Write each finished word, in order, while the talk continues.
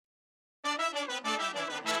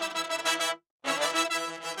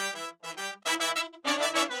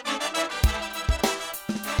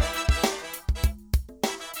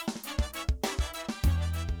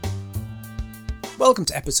Welcome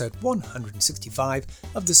to episode 165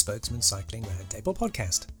 of the Spokesmen Cycling Roundtable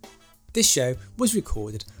podcast. This show was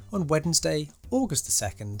recorded on Wednesday, August the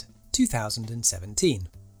 2nd, 2017.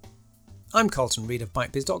 I'm Colton Reid of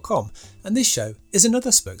BikeBiz.com, and this show is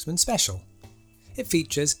another Spokesmen special. It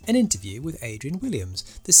features an interview with Adrian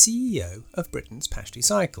Williams, the CEO of Britain's Pashley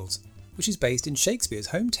Cycles, which is based in Shakespeare's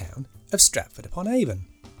hometown of Stratford-upon-Avon.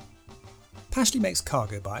 Pashley makes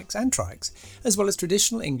cargo bikes and trikes, as well as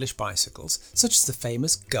traditional English bicycles such as the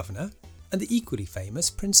famous Governor and the equally famous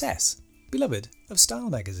Princess, beloved of style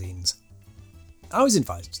magazines. I was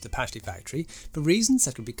invited to the Pashley factory for reasons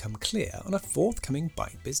that will become clear on a forthcoming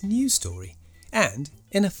BikeBiz news story and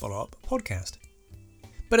in a follow-up podcast.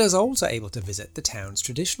 But I was also able to visit the town's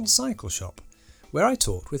traditional cycle shop, where I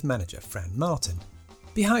talked with manager Fran Martin.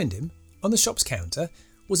 Behind him, on the shop's counter,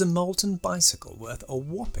 was a Moulton bicycle worth a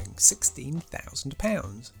whopping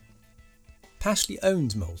 £16,000. Pashley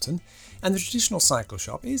owns Moulton, and the traditional cycle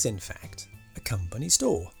shop is in fact a company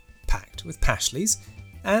store, packed with Pashleys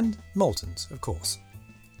and Moultons, of course.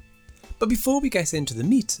 But before we get into the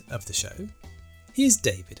meat of the show, here's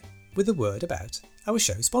David with a word about our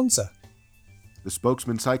show sponsor. The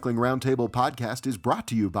Spokesmen Cycling Roundtable podcast is brought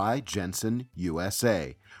to you by Jensen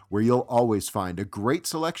USA, where you'll always find a great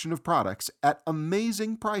selection of products at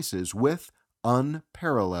amazing prices with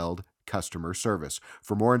unparalleled customer service.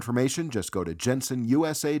 For more information, just go to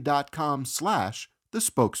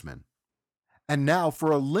jensenusa.com/thespokesman. And now, for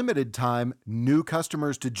a limited time, new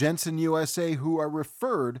customers to Jensen USA who are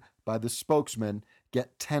referred by the Spokesman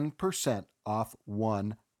get 10% off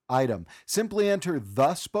one item. Simply enter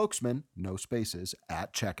The Spokesman, no spaces,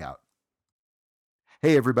 at checkout.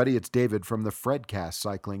 Hey everybody, it's David from the Fredcast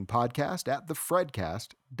Cycling Podcast at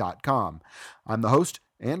thefredcast.com. I'm the host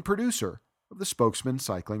and producer of the Spokesmen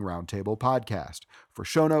Cycling Roundtable Podcast. For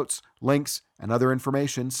show notes, links, and other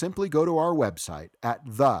information, simply go to our website at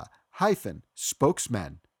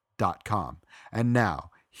the-spokesmen.com. And now,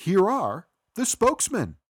 here are the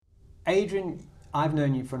Spokesmen. Adrian, I've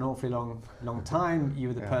known you for an awfully long time. You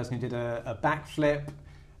were the person who did a backflip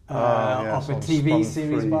off a TV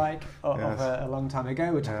series bike of a long time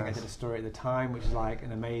ago, which I think I did a story at the time, which is like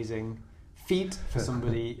an amazing feat for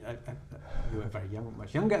somebody who were very young,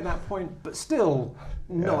 much younger at that point, but still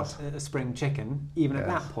not a spring chicken, even at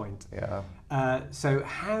that point. So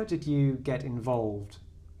how did you get involved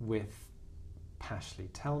with Pashley?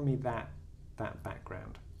 Tell me that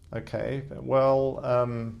background. Okay, well,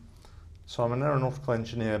 so I'm an aeronautical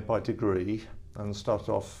engineer by degree and started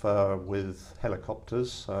off with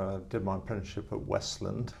helicopters. Did my apprenticeship at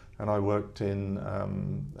Westland, and I worked in,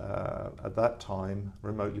 at that time,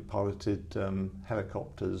 remotely piloted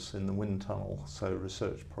helicopters in the wind tunnel, so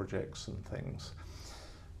research projects and things.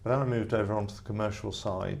 But then I moved over onto the commercial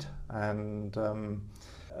side, and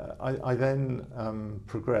I then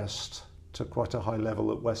progressed to quite a high level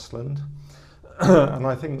at Westland. And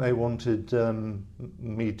I think they wanted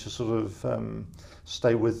me to sort of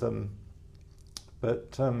stay with them.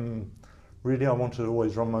 But really I wanted to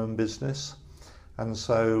always run my own business. And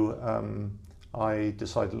so I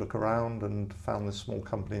decided to look around and found this small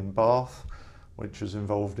company in Bath, which was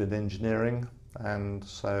involved in engineering. And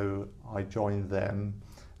so I joined them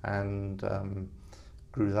and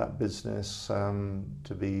grew that business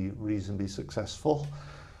to be reasonably successful.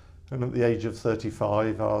 And at the age of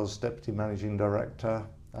 35, I was Deputy Managing Director,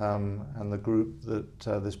 and the group that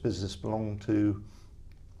this business belonged to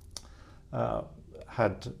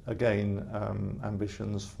had, again,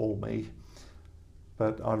 ambitions for me.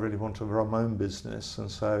 But I really wanted to run my own business, and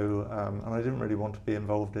so and I didn't really want to be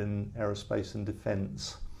involved in aerospace and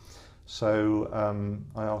defence. So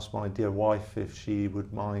I asked my dear wife if she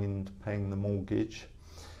would mind paying the mortgage,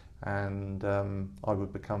 and I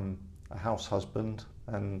would become a house husband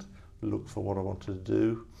and looked for what I wanted to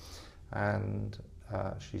do, and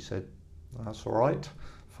she said, that's all right,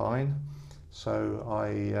 fine. So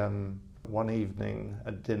I, one evening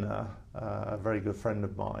at dinner, a very good friend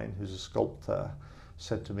of mine who's a sculptor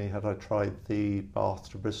said to me, had I tried the Bath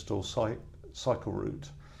to Bristol cycle route?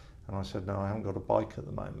 And I said, no, I haven't got a bike at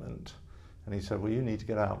the moment. And he said, well, you need to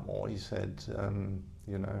get out more. He said,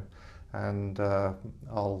 you know, and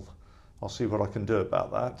I'll see what I can do about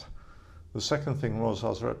that. The second thing was I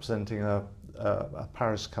was representing a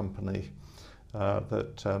Paris company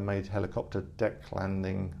that made helicopter deck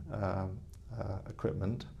landing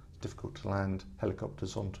equipment. It's difficult to land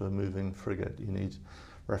helicopters onto a moving frigate. You need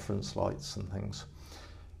reference lights and things.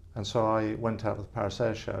 And so I went out to the Paris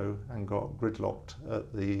Air Show and got gridlocked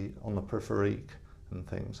on the peripherique and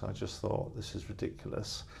things. I just thought, this is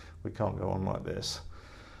ridiculous. We can't go on like this.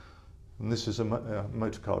 And this is a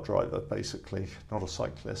motorcar driver, basically, not a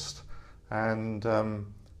cyclist. And then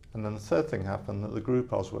the third thing happened, that the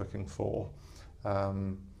group I was working for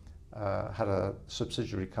had a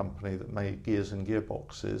subsidiary company that made gears and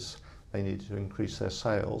gearboxes. They needed to increase their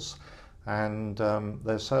sales, and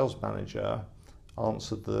their sales manager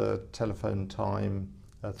answered the telephone time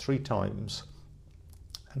 3 times,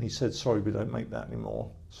 and he said, "Sorry, we don't make that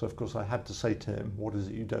anymore." So of course I had to say to him, "What is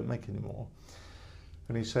it you don't make anymore?"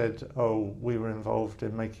 And he said, "Oh, we were involved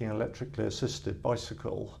in making an electrically assisted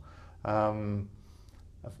bicycle 2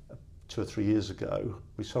 or 3 years ago.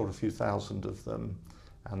 We sold a few thousand of them,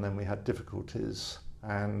 and then we had difficulties,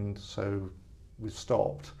 and so we've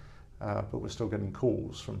stopped, but we're still getting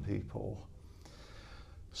calls from people."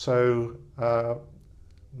 So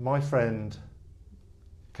my friend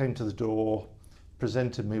came to the door,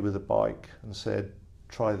 presented me with a bike and said,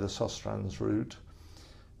 "Try the Sustrans route."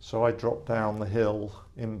 So I dropped down the hill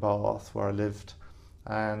in Bath, where I lived,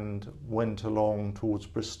 and went along towards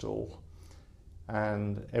Bristol,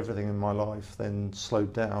 and everything in my life then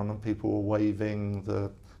slowed down, and people were waving,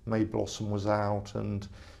 the May blossom was out, and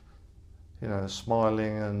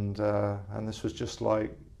smiling, and this was just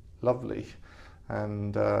like lovely,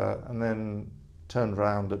 and then turned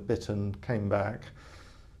around a bit and came back,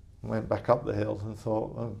 went back up the hill and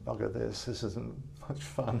thought, "Oh, bugger this isn't much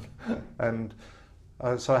fun." And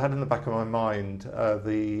so I had in the back of my mind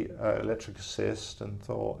the electric assist, and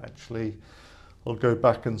thought, actually, I'll go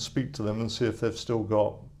back and speak to them and see if they've still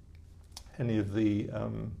got any of the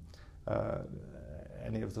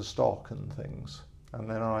stock and things. And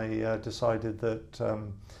then I decided that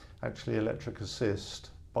actually electric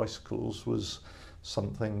assist bicycles was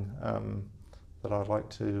something that I'd like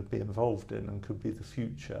to be involved in and could be the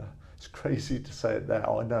future. It's crazy to say it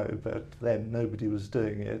now, I know, but then nobody was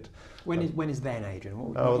doing it. When is then, Adrian?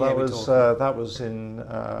 What that was in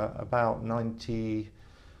about 92.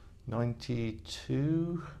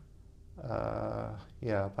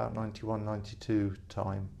 About 91, 92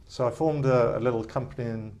 time. So I formed a little company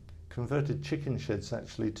and converted chicken sheds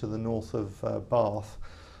actually to the north of Bath,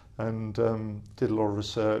 and did a lot of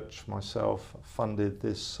research myself, funded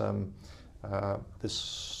this this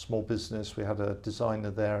small business. We had a designer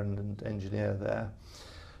there and an engineer there,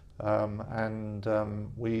 and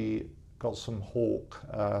we got some Hawk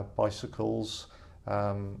bicycles.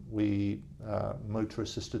 We motor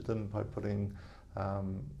assisted them by putting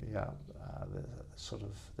sort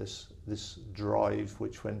of this drive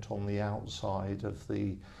which went on the outside of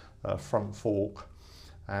the front fork,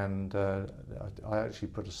 and I actually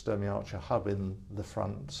put a Sturmey Archer hub in the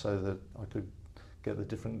front so that I could get the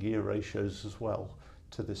different gear ratios as well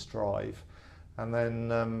to this drive. And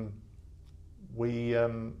then we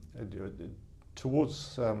had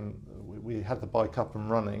the bike up and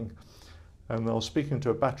running, and I was speaking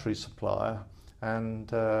to a battery supplier,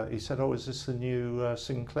 and he said, "Oh, is this the new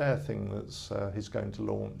Sinclair thing that's he's going to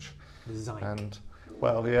launch?" Zyke. And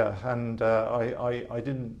well, yeah, and I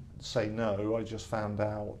didn't say no. I just found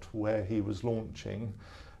out where he was launching,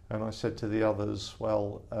 and I said to the others,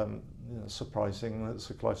 "Well, surprising that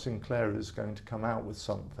Sinclair is going to come out with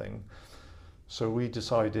something." So we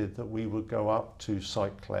decided that we would go up to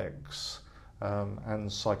Cyclex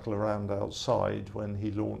and cycle around outside when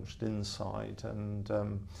he launched inside, and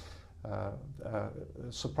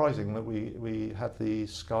surprising that we had the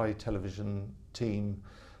Sky Television team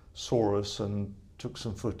saw us and took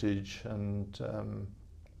some footage, and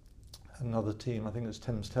another team, I think it was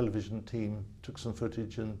Thames Television team, took some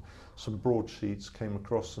footage, and some broadsheets came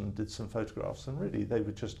across and did some photographs, and really they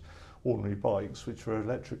were just ordinary bikes which were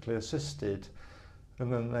electrically assisted.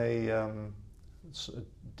 And then they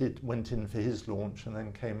went in for his launch, and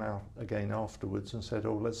then came out again afterwards and said,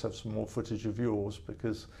 "Oh, let's have some more footage of yours,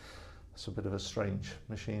 because it's a bit of a strange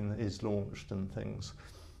machine that is launched and things."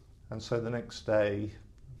 And so the next day,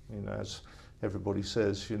 as everybody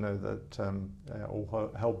says, that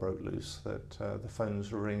all hell broke loose, that the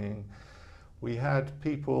phones were ringing. We had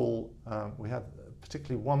people, we had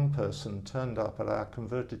particularly one person turned up at our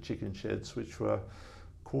converted chicken sheds, which were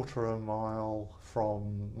quarter of a mile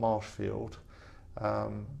from Marshfield,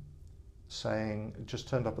 just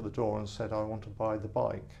turned up at the door and said, "I want to buy the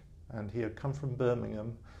bike." And he had come from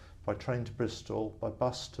Birmingham by train to Bristol, by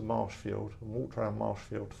bus to Marshfield, and walked around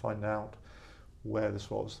Marshfield to find out where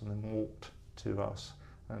this was, and then walked to us.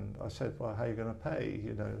 And I said, "Well, how are you going to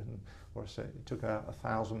pay?" Or I said, he took out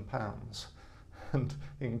 £1,000 and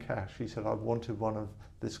in cash. He said, "I've wanted one of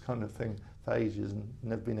this kind of thing for ages and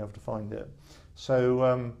never been able to find it."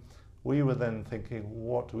 So we were then thinking,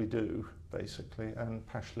 what do we do, basically? And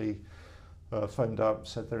Pashley phoned up,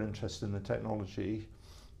 said they're interested in the technology.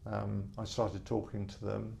 I started talking to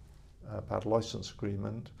them about a license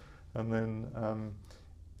agreement, and then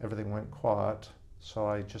everything went quiet. So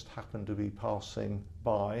I just happened to be passing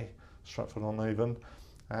by Stratford-on-Avon,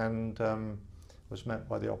 and was met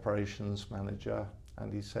by the operations manager,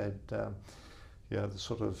 and he said, yeah,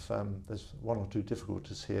 there's one or two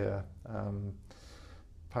difficulties here.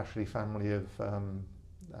 Pashley family have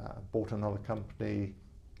bought another company.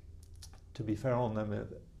 To be fair on them,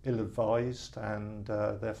 ill-advised and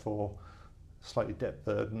therefore slightly debt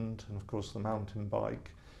burdened, and of course the mountain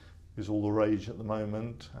bike is all the rage at the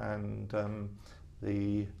moment, and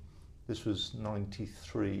this was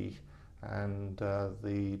 93, and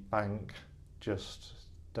the bank just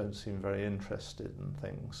don't seem very interested in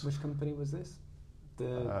things. Which company was this?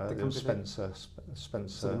 The Spencer.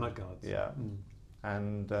 So the mudguards. Yeah.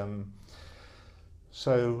 And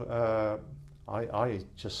so I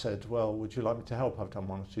just said, well, would you like me to help? I've done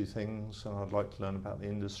one or two things and I'd like to learn about the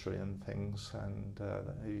industry and things. And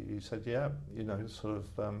he said, yeah,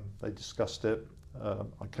 they discussed it.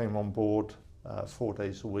 I came on board 4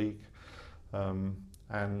 days a week,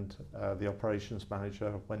 and the operations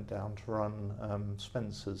manager went down to run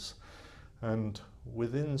Spencer's. And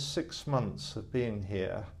within 6 months of being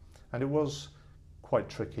here, and it was quite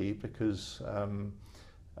tricky because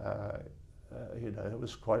it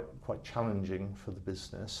was quite challenging for the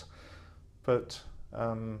business, but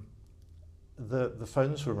the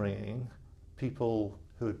phones were ringing. People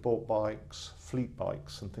who had bought bikes, fleet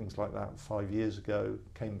bikes and things like that 5 years ago,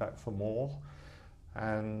 came back for more.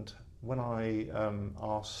 And when I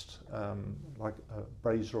asked like a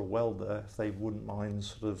brazier or welder if they wouldn't mind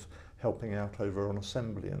sort of helping out over on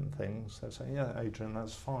assembly and things, they were saying, yeah, Adrian,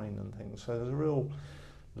 that's fine and things. So there's a real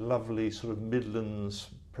lovely sort of Midlands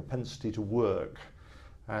propensity to work,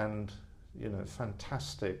 and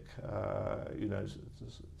fantastic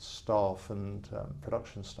staff and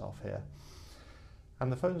production staff here.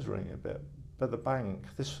 And the phone's ringing a bit, but the bank,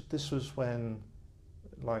 this was when,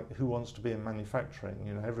 like, who wants to be in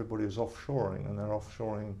manufacturing? Everybody was offshoring, and they're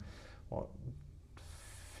offshoring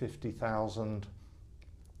 50,000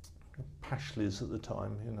 Pashleys at the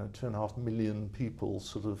time. 2.5 million people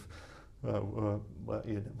sort of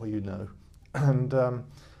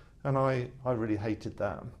and I really hated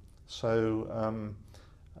that. So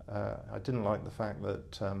I didn't like the fact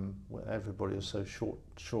that everybody was so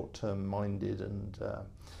short-term minded, and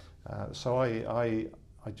so I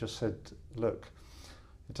just said, look,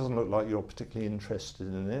 it doesn't look like you're particularly interested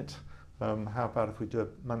in it. How about if we do a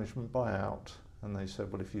management buyout? And they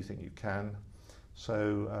said, well, if you think you can.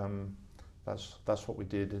 So that's what we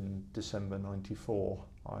did in December '94.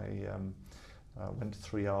 I went to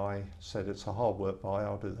 3i, said it's a hard work buy,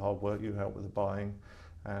 I'll do the hard work, you help with the buying,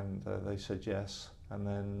 and they said yes. And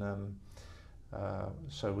then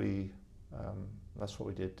so we that's what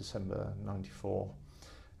we did, December '94.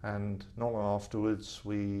 And not long afterwards,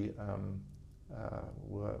 we've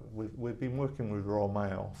been working with Royal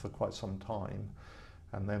Mail for quite some time,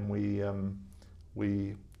 and then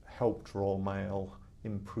we helped Royal Mail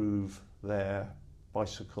improve their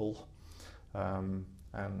bicycle,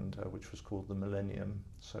 and which was called the Millennium.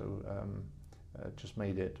 So just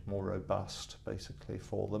made it more robust, basically,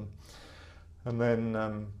 for them. And then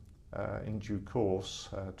in due course,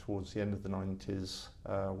 towards the end of the 90s,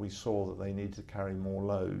 we saw that they needed to carry more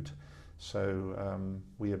load. So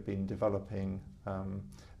we have been developing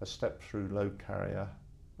a step-through load carrier,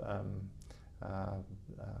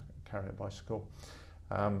 carrier bicycle,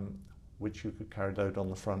 which you could carry load on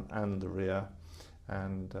the front and the rear.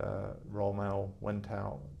 And Royal Mail went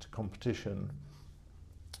out to competition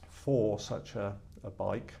for such a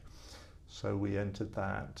bike. So we entered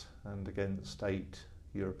that, and against 8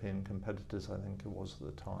 European competitors, I think it was at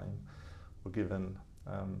the time, were given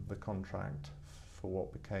the contract for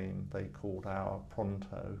what became, they called our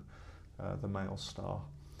Pronto, the Mail Star,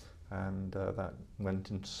 and that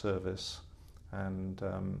went into service. And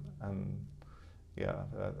yeah,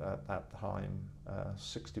 at that time,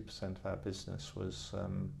 60% of our business was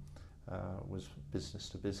business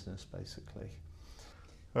to business, basically.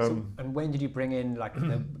 And when did you bring in, like,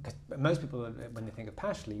 because most people, when they think of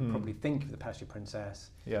Pashley, probably think of the Pashley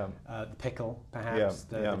Princess, the pickle, perhaps,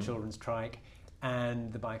 the children's trike,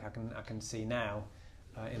 and the bike I can see now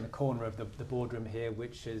in the corner of the boardroom here,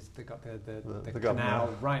 which is the canal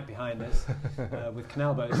right behind us, with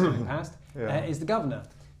canal boats going past, is the Governor.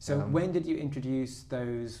 So when did you introduce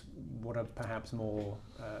those, what are perhaps more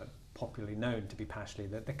popularly known to be Pashley,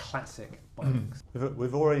 the classic bikes?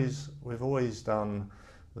 We've always done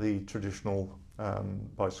the traditional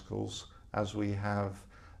bicycles, as we have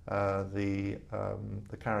the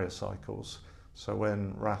carrier cycles. So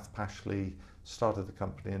when Rath Pashley started the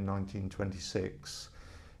company in 1926,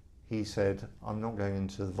 he said, I'm not going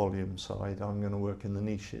into the volume side, I'm going to work in the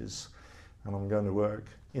niches, and I'm going to work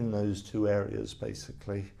in those two areas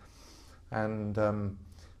basically. And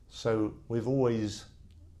so we've always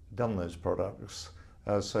done those products.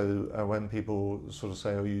 When people sort of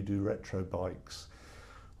say, oh, you do retro bikes,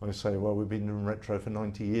 I say, well, we've been doing retro for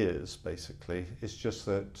 90 years basically. It's just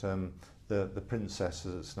that the Princess,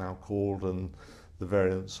 as it's now called, and the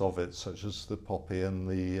variants of it, such as the Poppy and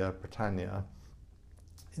the Britannia,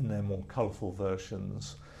 in their more colourful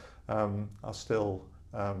versions, are still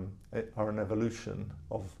are an evolution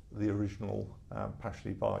of the original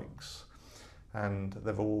Pashley bikes, and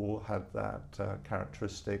they've all had that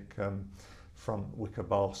characteristic front wicker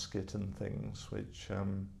basket and things, which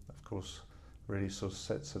of course really sort of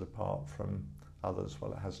sets it apart from others.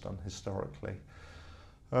 Well, it has done historically.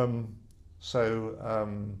 When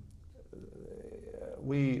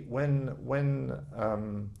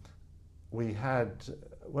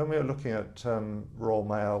we were looking at Royal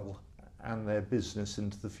Mail and their business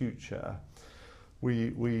into the future,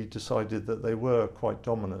 we decided that they were quite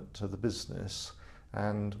dominant to the business,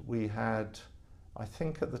 and we had, I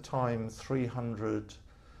think at the time, 300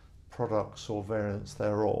 products or variants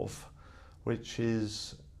thereof, which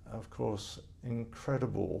is of course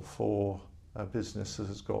incredible for a business that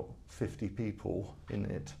has got 50 people in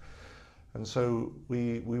it. And so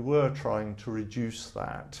we were trying to reduce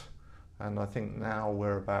that, and I think now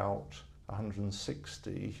we're about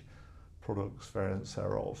 160 products, variants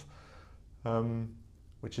thereof,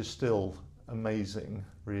 which is still amazing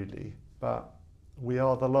really, but we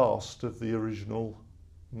are the last of the original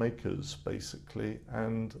makers basically,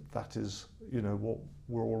 and that is, you know, what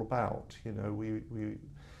we're all about. You know, we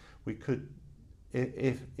could,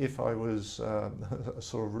 if I was a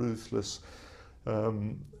sort of ruthless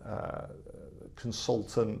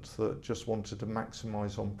consultant that just wanted to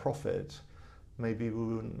maximize on profit, maybe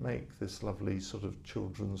we wouldn't make this lovely sort of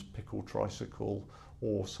children's pickle tricycle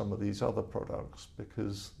or some of these other products,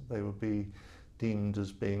 because they would be deemed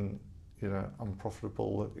as being, you know,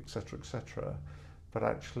 unprofitable, etc., etc. But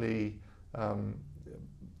actually,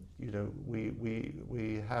 you know,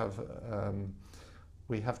 we have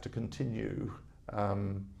to continue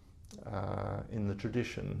in the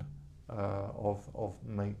tradition of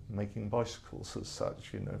making bicycles as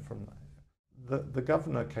such. You know, from the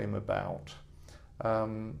governor came about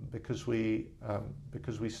because we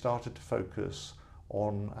started to focus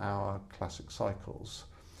on our classic cycles.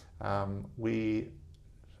 I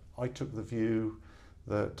took the view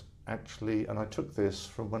that actually, and I took this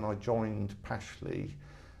from when I joined Pashley,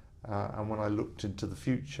 and when I looked into the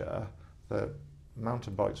future, that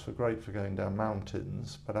mountain bikes were great for going down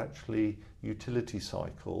mountains, but actually utility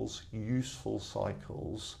cycles, useful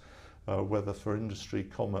cycles, whether for industry,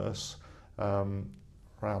 commerce, around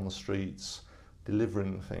the streets,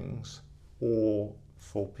 delivering things, or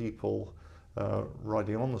for people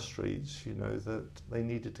riding on the streets, you know, that they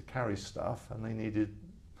needed to carry stuff, and they needed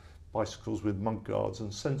bicycles with mud guards,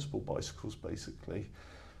 and sensible bicycles basically,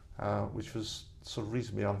 which was sort of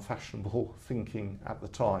reasonably unfashionable thinking at the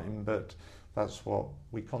time, but that's what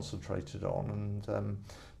we concentrated on. And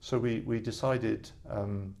so we decided,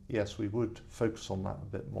 yes, we would focus on that a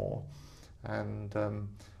bit more, and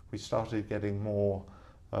we started getting more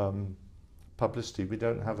publicity. We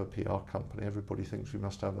don't have a PR company. Everybody thinks we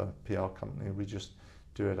must have a PR company. We just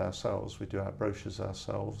do it ourselves. We do our brochures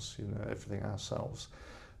ourselves, you know, everything ourselves.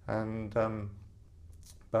 And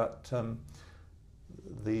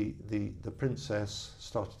the Princess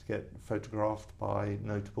started to get photographed by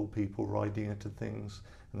notable people riding it and things,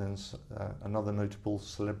 and then another notable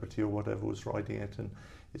celebrity or whatever was riding it, and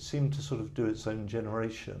it seemed to sort of do its own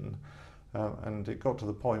generation, and it got to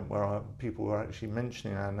the point where people were actually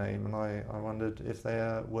mentioning our name, and I wondered if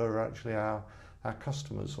they were actually our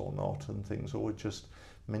customers or not, and things, or were just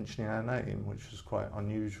mentioning our name, which was quite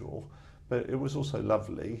unusual. But it was also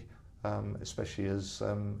lovely, especially as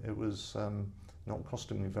it was not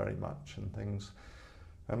costing me very much and things.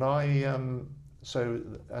 And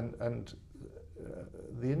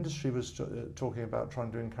the industry was talking about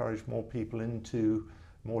trying to encourage more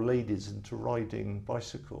ladies into riding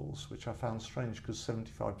bicycles, which I found strange, because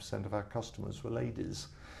 75% of our customers were ladies.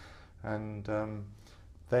 And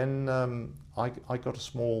then I got a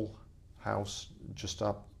small house just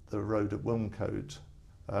up the road at Wilmcote,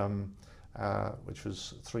 which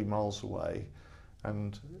was 3 miles away,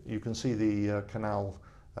 and you can see the canal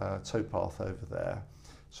towpath over there.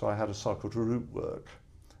 So I had a cycle to route work,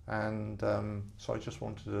 and so I just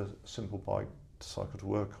wanted a simple bike to cycle to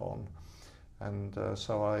work on, and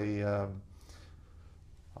so I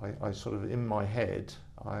sort of, in my head,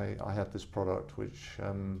 I had this product which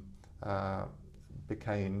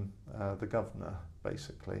became the governor,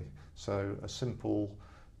 basically. So a simple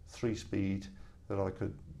 3-speed that I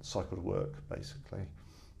could cycle to work, basically.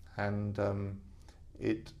 And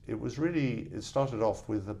it started off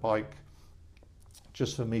with a bike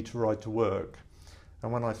just for me to ride to work.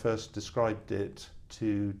 And when I first described it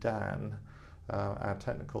to Dan, our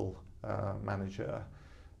technical manager,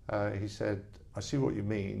 he said, I see what you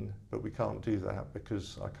mean, but we can't do that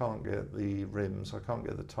because I can't get the rims, I can't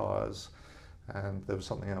get the tyres, and there was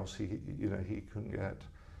something else he couldn't get.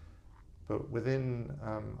 But within,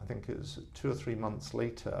 I think it was 2 or 3 months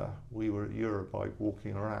later, we were at Eurobike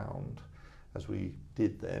walking around, as we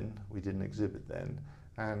did then. We didn't exhibit then,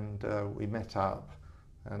 and we met up,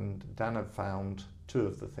 and Dan had found 2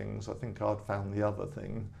 of the things. I think I'd found the other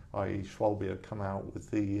thing, i.e. Schwalbe had come out with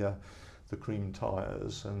the cream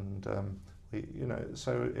tyres, and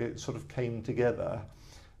so it sort of came together.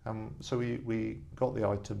 So we got the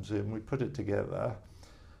items in, we put it together.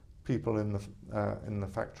 People in the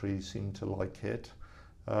factory seemed to like it.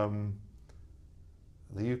 The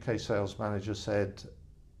UK sales manager said,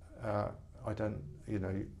 I'm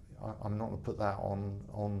not going to put that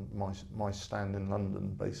on my stand in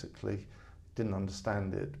London, basically. Didn't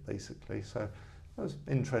understand it, basically. So that was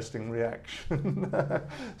an interesting reaction.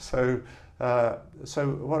 So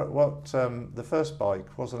what the first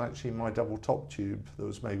bike wasn't actually my double top tube that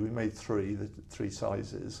was made. We made 3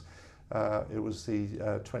 sizes. It was the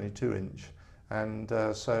 22-inch. And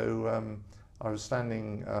so I was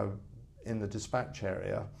standing in the dispatch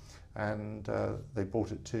area, and they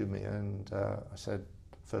brought it to me, and I said,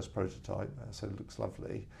 first prototype, I said, it looks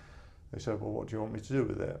lovely. They said, well, what do you want me to do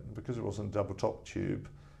with it? And because it wasn't a double top tube,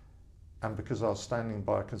 and because I was standing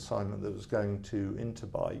by a consignment that was going to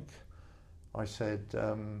Interbike, I said,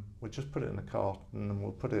 we'll just put it in a carton and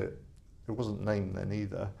we'll put it, it wasn't named then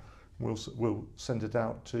either, we'll send it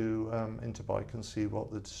out to Interbike and see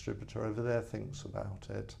what the distributor over there thinks about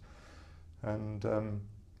it. And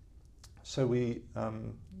so we,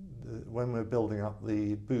 when we were building up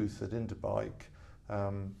the booth at Interbike,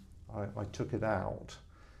 I took it out,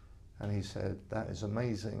 and he said, that is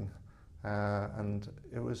amazing. And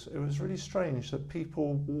it was really strange that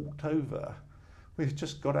people walked over. We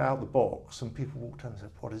just got out of the box and people walked over and said,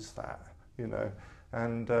 what is that?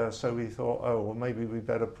 And so we thought, oh, well, maybe we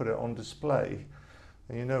better put it on display.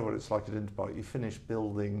 And you know what it's like at Interbike. You finish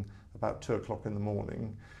building about 2 o'clock in the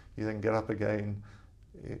morning. You then get up again.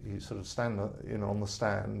 You sort of stand, on the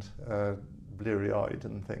stand, bleary-eyed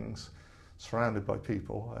and things, surrounded by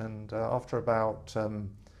people. And after about,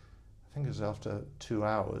 I think it was after 2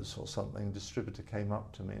 hours or something, the distributor came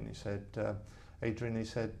up to me and he said, Adrian, he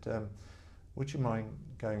said, would you mind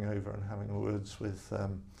going over and having words with,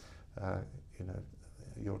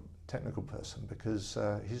 your technical person, because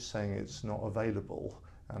he's saying it's not available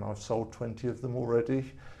and I've sold 20 of them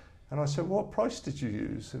already. And I said, what price did you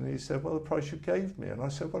use? And he said, well, the price you gave me. And I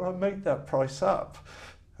said, well, I made that price up.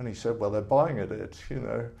 And he said, well, they're buying at it,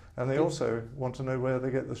 and they also want to know where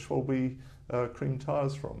they get the Schwalbe cream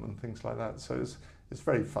tyres from and things like that. So it's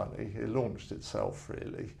very funny. It launched itself,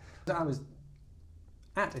 really. I was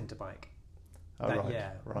at Interbike that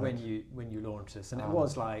year when you launched this, and it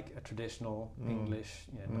was like a traditional English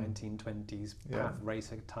 1920s path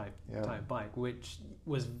racer type bike, which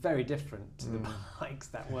was very different to the bikes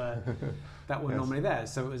that were normally there.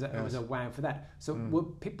 So it was a wow for that. So were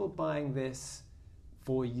people buying this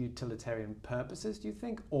for utilitarian purposes, do you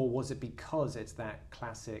think, or was it because it's that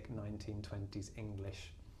classic 1920s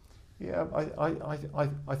English? Yeah,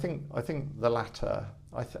 I think the latter.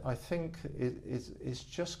 I think it's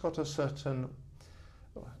just got a certain.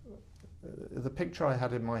 The picture I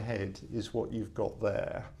had in my head is what you've got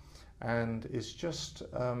there, and it's just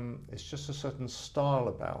a certain style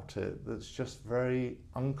about it that's just very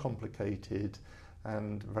uncomplicated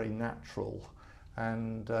and very natural,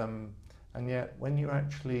 and yet when you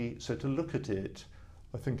actually, so to look at it,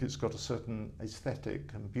 I think it's got a certain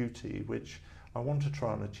aesthetic and beauty which I want to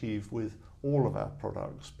try and achieve with all of our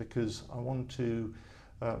products, because I want to,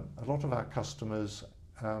 a lot of our customers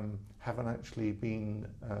haven't actually been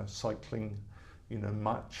cycling,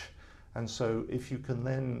 much. And so if you can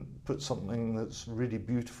then put something that's really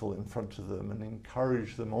beautiful in front of them and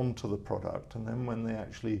encourage them onto the product, and then when they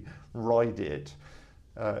actually ride it,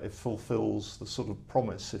 it fulfills the sort of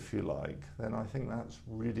promise, if you like, then I think that's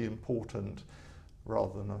really important,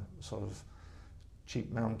 rather than a sort of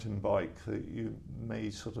cheap mountain bike that you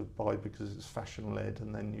may sort of buy because it's fashion-led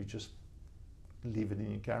and then you just leave it in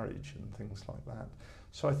your garage and things like that.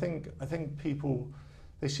 So I think people,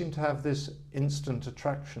 they seem to have this instant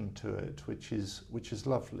attraction to it, which is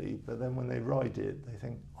lovely, but then when they ride it, they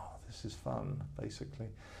think, oh, this is fun, basically.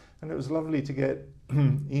 And it was lovely to get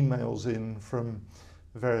emails in from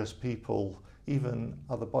various people, even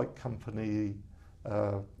other bike company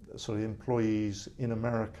sort of employees in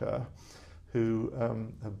America who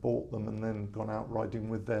have bought them and then gone out riding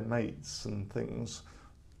with their mates and things,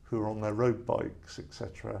 who are on their road bikes,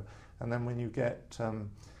 etc. And then when you get,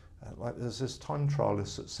 like there's this time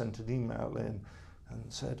trialist that sent an email in and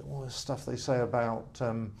said all this stuff they say about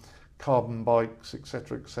carbon bikes,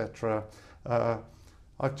 etc., etc.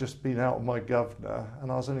 I've just been out on my governor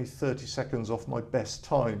and I was only 30 seconds off my best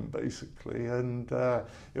time, basically. And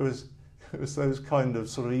it was those kind of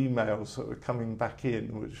sort of emails that were coming back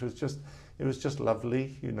in, which was just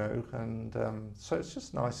lovely, you know. And so it's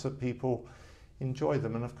just nice that people enjoy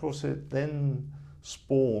them. And of course it then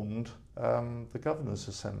spawned the Governor's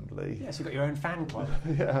Assembly. Yes, you've got your own fan club.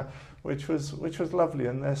 Yeah, which was lovely,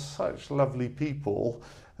 and they're such lovely people.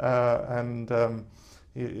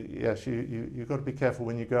 You've got to be careful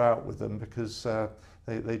when you go out with them, because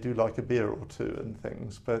they do like a beer or two and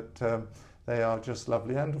things, but they are just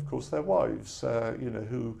lovely. And of course their wives,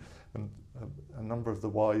 who a number of the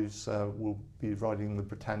wives will be riding the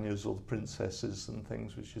Britannias or the Princesses and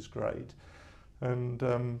things, which is great. And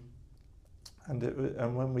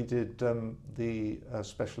when we did the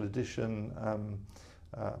special edition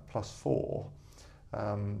 +4,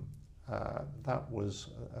 that was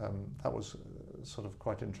sort of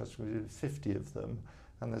quite interesting. We did 50 of them,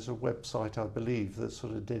 and there's a website, I believe, that's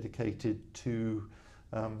sort of dedicated to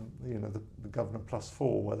the Governor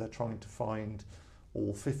 +4, where they're trying to find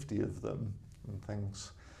all 50 of them and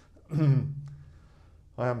things.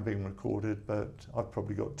 I am being recorded, but I've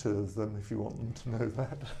probably got 2 of them if you want them to know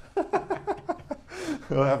that.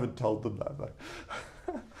 I haven't told them that though.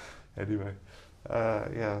 Anyway,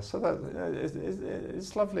 so that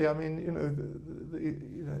it's lovely. I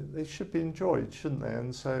mean, they should be enjoyed, shouldn't they?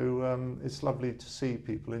 And so it's lovely to see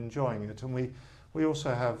people enjoying it. And we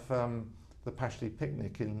also have the Pashley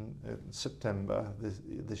Picnic in September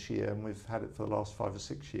this year, and we've had it for the last 5 or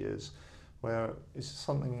 6 years, where it's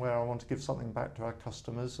something where I want to give something back to our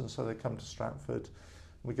customers, and so they come to Stratford.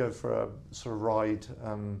 We go for a sort of ride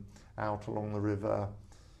out along the river,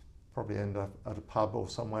 probably end up at a pub or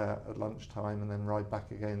somewhere at lunchtime, and then ride back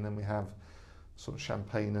again. And then we have sort of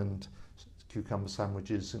champagne and cucumber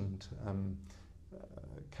sandwiches and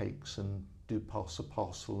cakes, and do pass a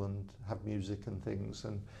parcel and have music and things.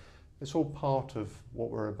 And it's all part of what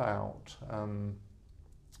we're about,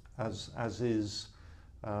 as is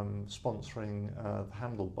sponsoring the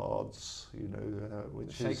Handlebars,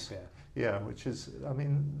 which Shakespeare. Which is, I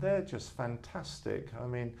mean, they're just fantastic. I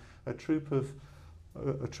mean, a troop of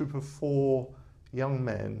 4 young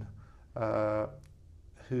men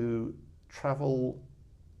who travel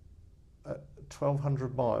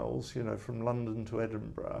 1,200 miles, from London to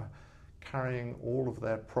Edinburgh, carrying all of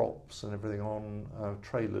their props and everything on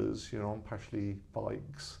trailers, on Pashley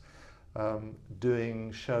bikes,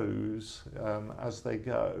 doing shows as they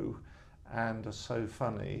go, and are so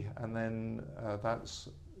funny. And then that's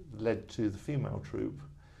led to the female troupe,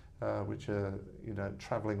 which are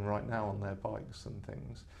travelling right now on their bikes and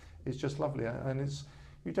things. It's just lovely, and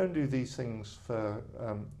you don't do these things for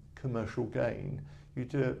commercial gain. You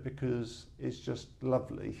do it because it's just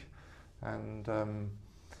lovely, and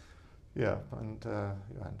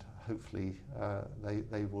hopefully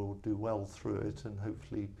they will do well through it, and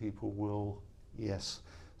hopefully people will,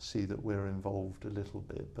 see that we're involved a little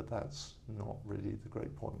bit, but that's not really the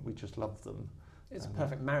great point. We just love them. It's a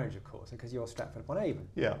perfect marriage, of course, because you're Stratford-upon-Avon.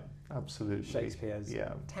 Yeah, absolutely. Shakespeare's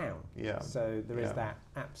town. Yeah. So there is that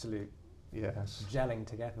absolute gelling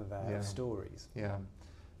together there of stories. Yeah,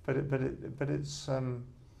 but it's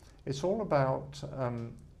all about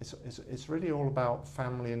it's really all about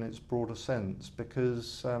family in its broader sense,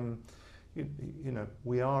 because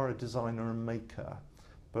we are a designer and maker,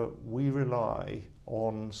 but we rely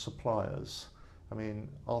on suppliers. I mean,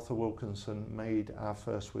 Arthur Wilkinson made our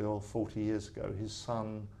first wheel 40 years ago. His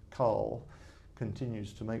son, Carl,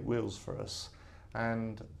 continues to make wheels for us.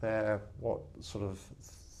 And they're, sort of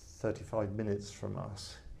 35 minutes from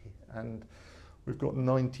us. And we've got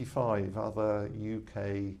 95 other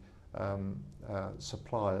UK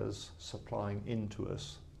suppliers supplying into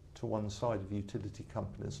us, to one side of utility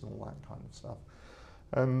companies and all that kind of stuff.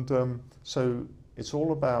 And so it's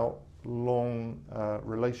all about long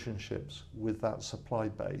relationships with that supply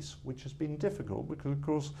base, which has been difficult because, of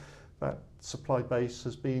course, that supply base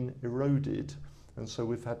has been eroded, and so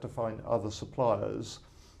we've had to find other suppliers.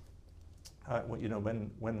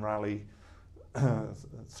 When Raleigh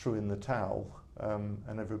threw in the towel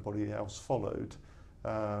and everybody else followed,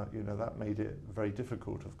 that made it very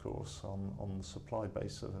difficult, of course, on the supply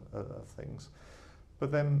base of things.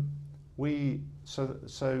 But then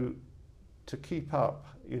so to keep up,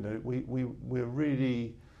 we're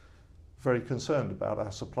really very concerned about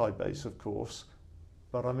our supply base, of course,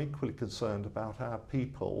 but I'm equally concerned about our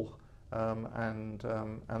people and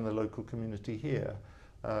the local community here.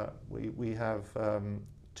 We have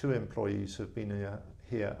 2 employees who have been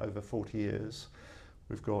here over 40 years.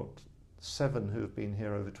 We've got 7 who have been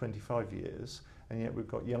here over 25 years, and yet we've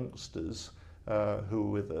got youngsters who are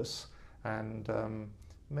with us, and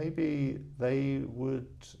maybe they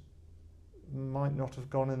might not have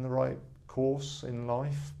gone in the right course in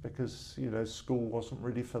life because school wasn't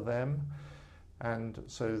really for them, and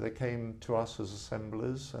so they came to us as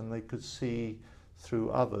assemblers, and they could see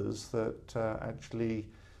through others that actually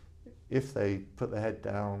if they put their head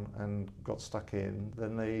down and got stuck in,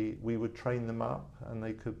 then we would train them up and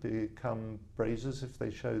they could become brazers if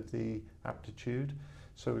they showed the aptitude.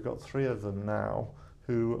 So we've got 3 of them now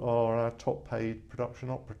who are our top paid production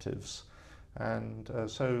operatives. And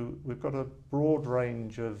so we've got a broad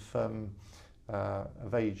range of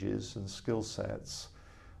ages and skill sets,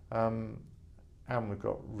 and we've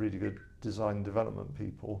got really good design development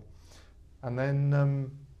people. And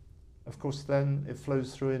then of course, then it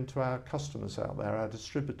flows through into our customers out there, our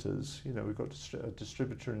distributors. We've got a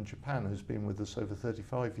distributor in Japan who's been with us over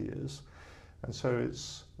 35 years. And so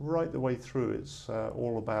it's right the way through. It's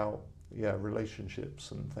all about relationships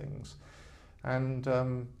and things. And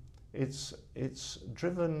it's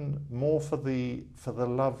driven more for the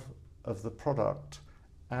love of the product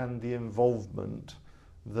and the involvement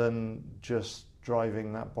than just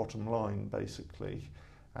driving that bottom line, basically.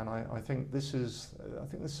 And I think this is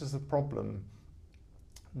the problem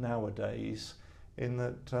nowadays, in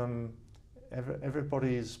that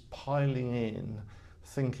everybody is piling in,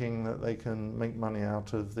 thinking that they can make money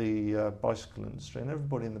out of the bicycle industry, and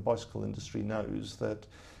everybody in the bicycle industry knows that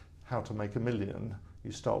how to make $1 million,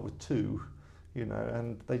 you start with 2,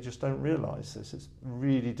 and they just don't realise this. It's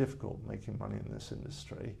really difficult making money in this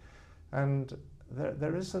industry, and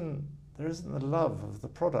there isn't the love of the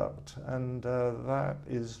product, and that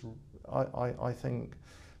is, I think,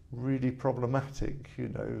 really problematic,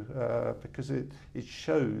 because it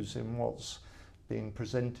shows in what's being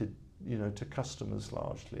presented, to customers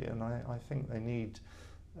largely, and I think they need,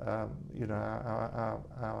 our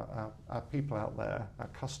people out there, our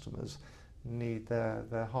customers, need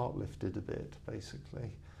their heart lifted a bit,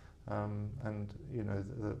 basically, and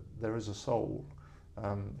there is a soul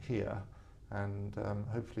here. And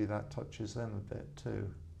hopefully that touches them a bit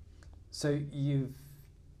too. So you've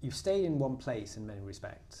stayed in one place in many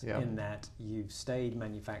respects, yeah. in that you've stayed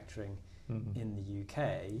manufacturing in the UK,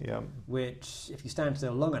 yeah. which if you stand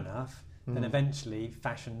still long enough, then eventually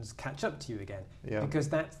fashions catch up to you again. Yeah. Because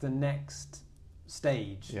that's the next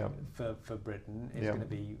stage yeah. for Britain, is yeah. going to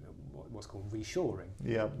be what's called reshoring,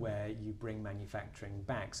 yeah. where you bring manufacturing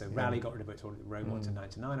back. So Raleigh got rid of its robots in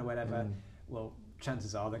 '99 or whatever. Well,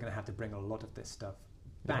 chances are they're going to have to bring a lot of this stuff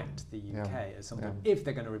back to the UK at some point, if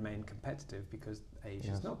they're going to remain competitive, because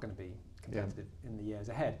Asia's not going to be competitive in the years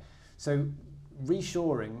ahead. So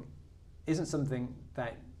reshoring isn't something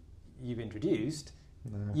that you've introduced.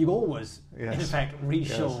 No. You've always, in fact,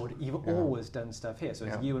 reshored. You've always done stuff here. So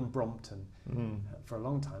it's you and Brompton for a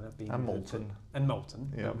long time have been... And Malton.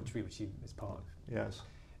 Which you is part of. Yes.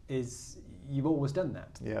 You've always done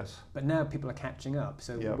that. Yes. But now people are catching up.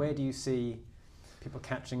 So where do you see people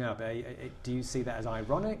catching up? Do you see that as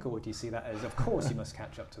ironic, or do you see that as, of course, you must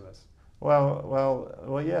catch up to us?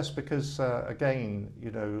 Well, yes, because again,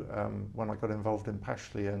 when I got involved in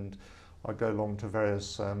Pashley, and I go along to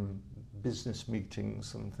various business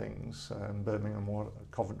meetings and things, Birmingham or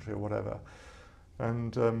Coventry or whatever,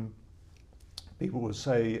 and people would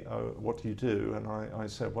say, "What do you do?" And I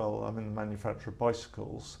said, "Well, I'm in the manufacture of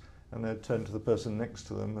bicycles," and they'd turn to the person next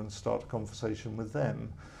to them and start a conversation with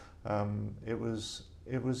them. It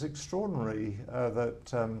was extraordinary that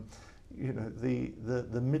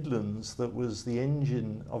the Midlands, that was the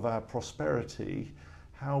engine of our prosperity,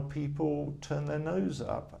 how people turn their nose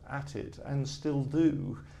up at it and still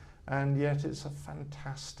do, and yet it's a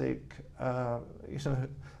fantastic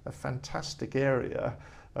area.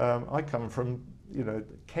 I come from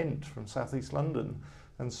Kent, from southeast London,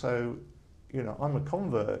 and so I'm a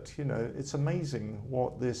convert. It's amazing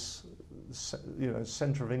what this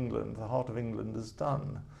centre of England, the heart of England, has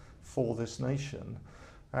done for this nation,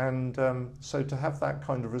 and so to have that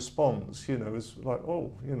kind of response, is like,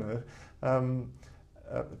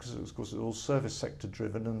 because of course it was all service sector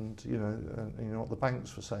driven, and what the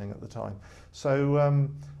banks were saying at the time. So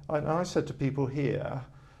I said to people here,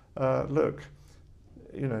 look,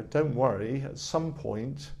 don't worry. At some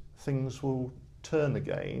point things will turn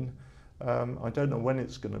again. I don't know when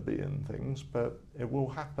it's going to be in things, but it will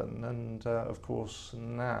happen. And of course,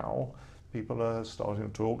 now people are starting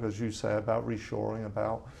to talk, as you say, about reshoring.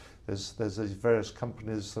 About there's these various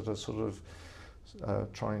companies that are sort of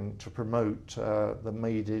trying to promote the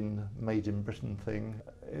made in Britain thing.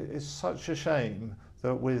 It's such a shame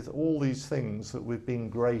that with all these things that we've been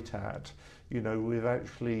great at, we've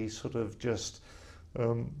actually sort of just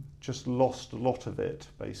lost a lot of it,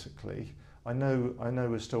 basically. I know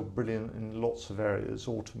we're still brilliant in lots of areas,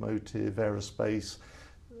 automotive, aerospace.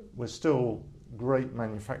 We're still great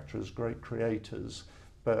manufacturers, great creators,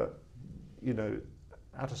 but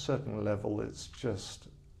at a certain level, it's just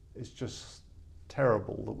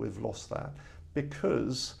terrible that we've lost that,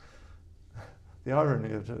 because the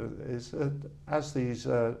irony of it is that as these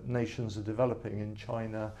nations are developing in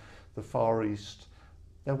China, the Far East,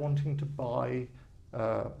 they're wanting to buy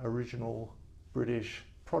original British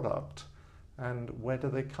product. And where do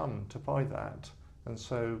they come to buy that? And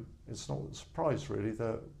so it's not a surprise really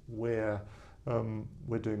that we're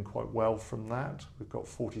doing quite well from that. We've got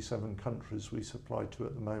 47 countries we supply to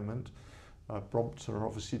at the moment. Brompton are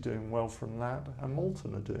obviously doing well from that, and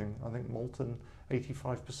Malton are doing. I think Malton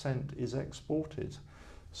 85% is exported.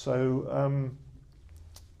 So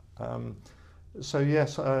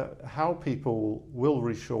yes, how people will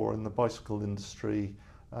reshore in the bicycle industry.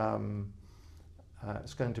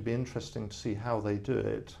 It's going to be interesting to see how they do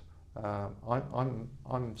it.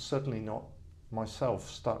 I'm certainly not myself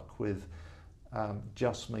stuck with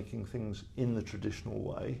just making things in the traditional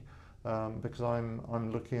way, because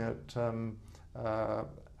I'm looking at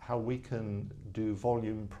how we can do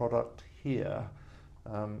volume product here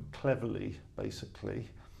cleverly, basically,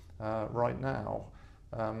 right now.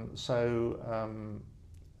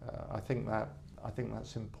 I think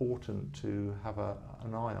that's important to have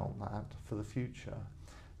an eye on that for the future.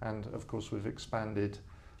 And of course we've expanded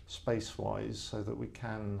space-wise so that we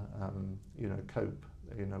can cope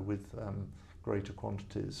with greater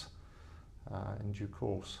quantities in due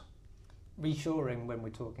course. Reshoring, when we're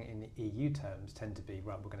talking in EU terms, tend to be,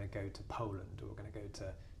 right, we're going to go to Poland or we're going to go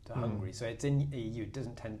to Hungary. So it's in EU, it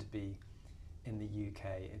doesn't tend to be in the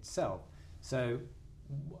UK itself. So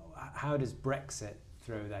how does Brexit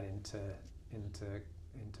throw that into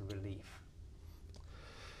relief?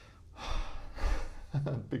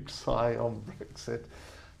 Big sigh on Brexit.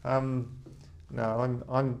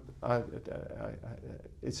 No,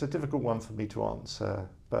 it's a difficult one for me to answer,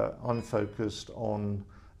 but I'm focused on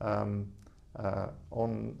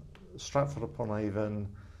Stratford-upon-Avon,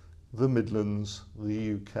 the Midlands,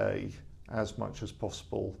 the UK, as much as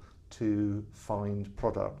possible to find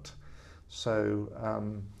product. So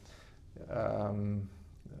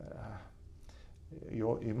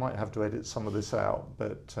you might have to edit some of this out,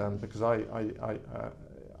 but because I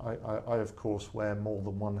of course wear more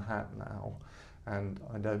than one hat now, and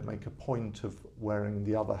I don't make a point of wearing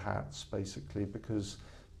the other hats, basically, because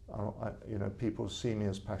people see me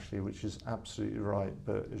as Pashley, which is absolutely right,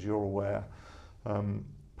 but as you're aware,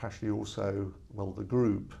 Pashley also, well, the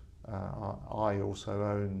group, I also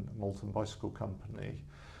own Malton Bicycle Company,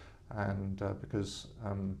 and because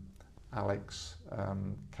Alex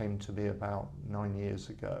came to me about 9 years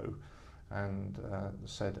ago and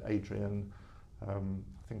said, Adrian, I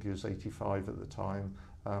think he was 85 at the time,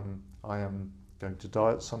 I am going to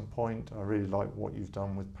die at some point. I really like what you've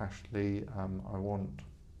done with Pashley. I want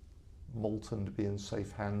Malton to be in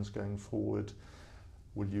safe hands going forward.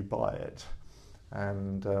 Will you buy it?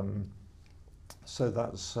 And so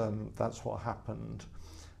that's what happened.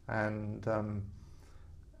 And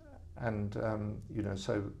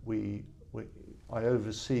so I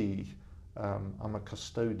oversee. I'm a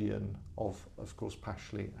custodian of course,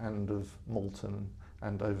 Pashley and of Malton,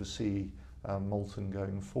 and oversee Malton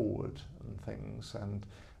going forward and things.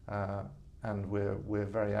 And we're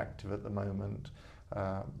very active at the moment,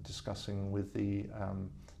 discussing with the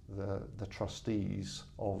trustees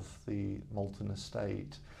of the Malton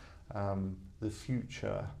estate the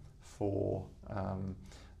future for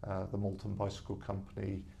the Malton Bicycle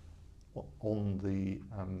Company on the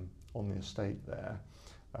estate there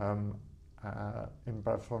in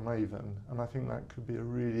Bradford-on-Avon, and I think that could be a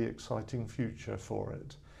really exciting future for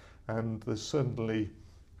it. And there's certainly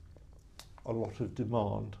a lot of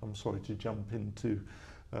demand. I'm sorry to jump into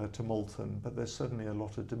to Malton, but there's certainly a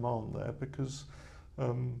lot of demand there because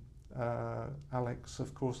Alex,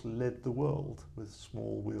 of course, led the world with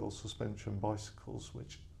small wheel suspension bicycles,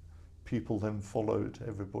 which people then followed.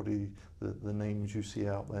 Everybody, the names you see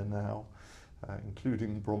out there now,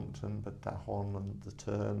 including Brompton, but Dahon and the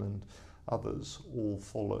Turn and others, all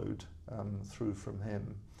followed through from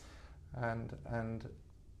him. And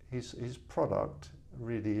his product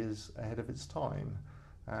really is ahead of its time,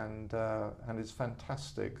 and it's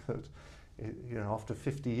fantastic that after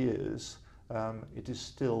 50 years it is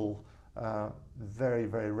still very,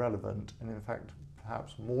 very relevant, and in fact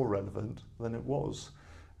perhaps more relevant than it was.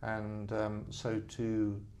 And so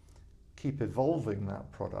to keep evolving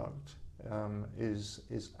that product is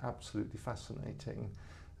absolutely fascinating,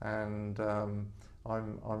 and I'm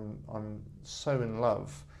so in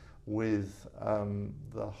love with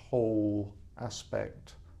the whole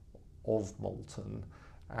aspect of Molten,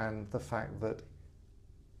 and the fact that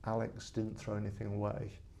Alex didn't throw anything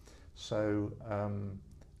away. So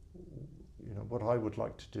what I would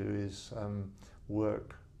like to do is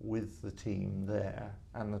work with the team there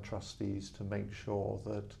and the trustees to make sure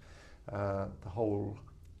that the whole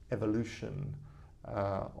evolution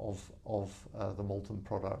of the Molten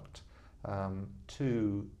product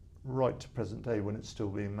right to present day, when it's still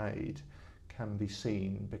being made, can be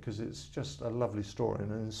seen, because it's just a lovely story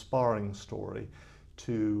and an inspiring story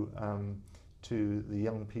to the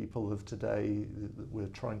young people of today. We're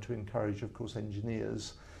trying to encourage, of course,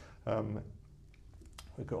 engineers.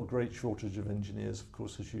 We've got a great shortage of engineers, of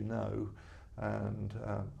course, as you know, and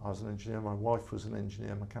I was an engineer, my wife was an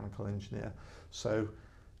engineer, mechanical engineer, so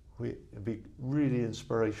it'd be really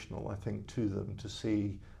inspirational, I think, to them to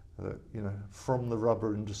see that, from the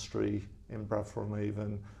rubber industry in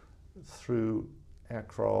Bradford-on-Avon through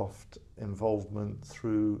aircraft involvement,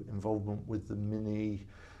 through involvement with the Mini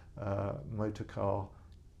motor car,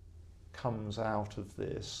 comes out of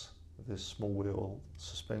this small wheel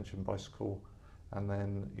suspension bicycle, and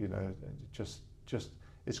then just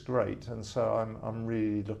it's great. And so I'm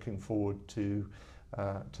really looking forward to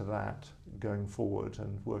that going forward,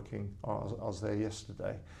 and working. I was there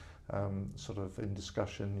yesterday, sort of in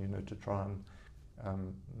discussion, to try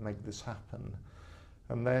and make this happen.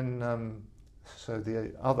 And then so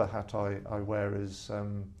the other hat I wear is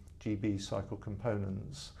GB Cycle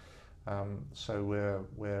Components. So we're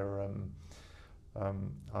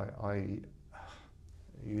I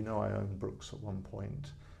owned Brooks at one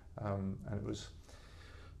point, and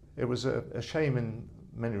it was a shame in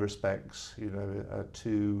many respects,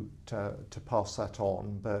 to pass that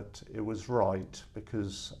on, but it was right,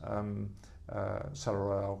 because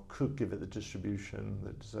Celeral could give it the distribution that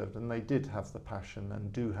it deserved, and they did have the passion,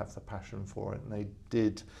 and do have the passion for it, and they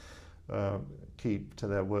did keep to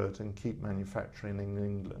their word and keep manufacturing in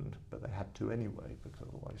England, but they had to anyway, because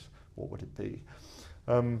otherwise what would it be?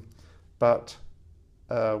 But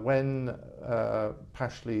when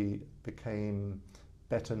Pashley became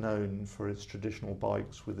better known for its traditional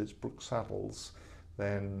bikes with its Brooks saddles,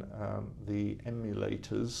 then the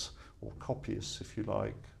emulators, or copyists if you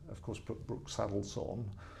like, of course put Brooks saddles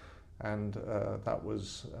on, and that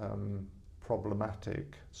was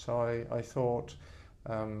problematic. So I thought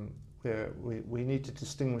we need to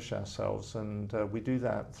distinguish ourselves, and we do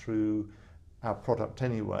that through our product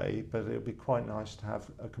anyway, but it would be quite nice to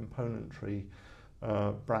have a componentry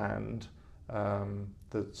brand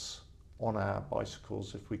that's on our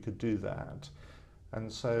bicycles, if we could do that.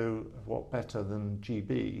 And so what better than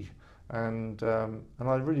GB? And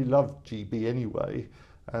I really loved GB anyway,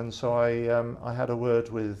 and so I had a word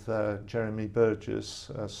with Jeremy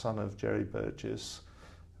Burgess, son of Jerry Burgess.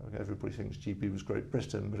 Everybody thinks GB was Great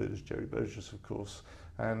Britain, but it was Jerry Burgess, of course.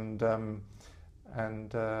 And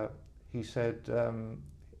he said,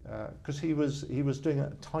 because he was doing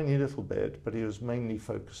a tiny little bit, but he was mainly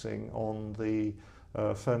focusing on the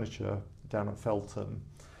furniture down at Feltham,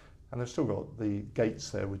 and they've still got the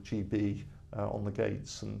gates there with GB on the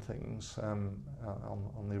gates and things on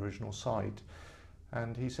the original site.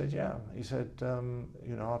 And he said,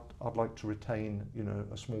 I'd like to retain,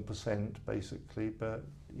 a small percent basically, but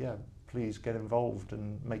yeah, please get involved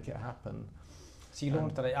and make it happen. So you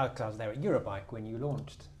launched at I was there at Eurobike when you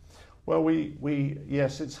launched. Well,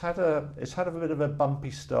 yes, it's had a bit of a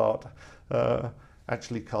bumpy start,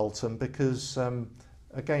 actually, Carlton, because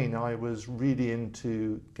again, I was really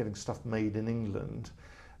into getting stuff made in England,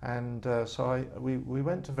 and so we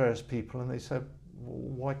went to various people, and they said,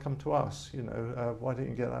 why come to us? Why don't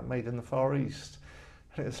you get that made in the Far East?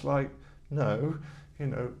 And it's like, no,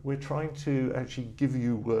 we're trying to actually give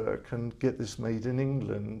you work and get this made in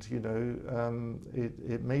England.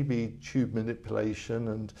 It may be tube manipulation,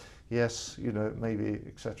 and yes, maybe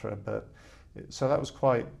etc. But so that was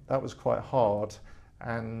quite hard,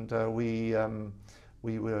 and we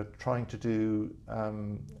were trying to do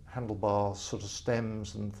handlebar sort of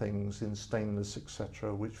stems and things in stainless,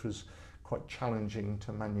 etc., which was quite challenging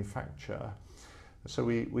to manufacture. So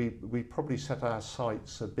we probably set our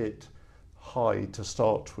sights a bit high to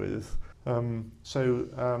start with. So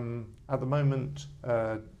at the moment,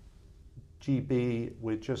 GB,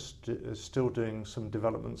 we're just still doing some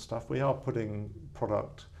development stuff. We are putting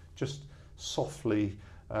product just softly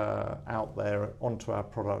out there onto our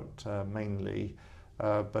product mainly,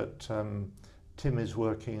 but Tim is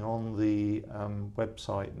working on the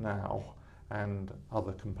website now and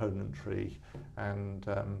other componentry, and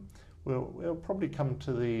we'll probably come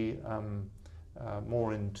to the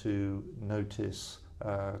more into notice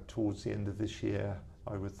towards the end of this year,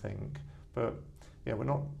 I would think. But yeah, we're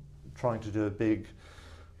not trying to do a big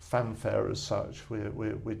fanfare as such.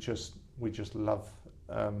 We just love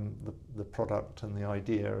the product and the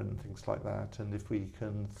idea and things like that. And if we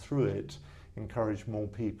can, through it, encourage more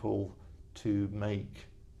people to make,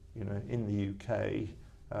 in the UK,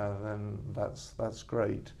 then that's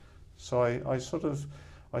great. So I suppose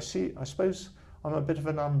I'm a bit of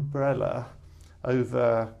an umbrella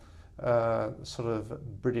over sort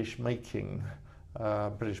of British making,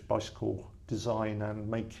 British bicycle design and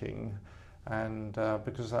making, and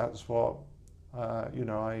because that's what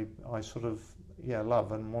I sort of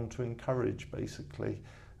love and want to encourage, basically.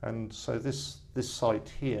 And so this site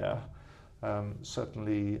here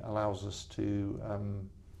certainly allows us to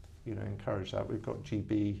encourage that. We've got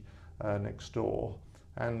GB next door,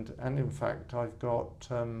 and in fact I've got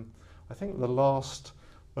I think the last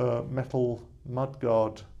metal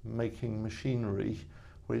mudguard making machinery,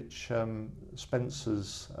 which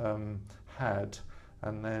Spencer's had,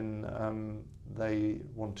 and then they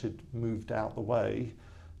wanted moved out the way,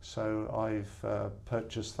 so I've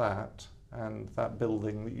purchased that, and that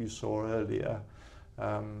building that you saw earlier,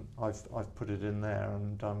 I've put it in there,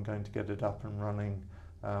 and I'm going to get it up and running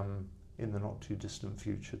in the not too distant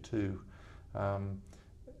future too.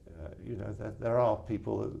 There are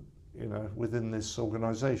people that, within this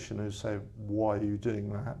organisation who say, why are you doing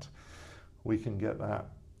that? We can get that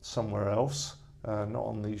somewhere else, not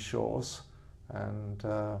on these shores, and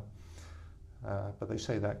but they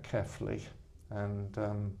say that carefully, and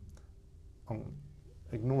I'm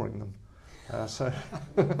ignoring them. So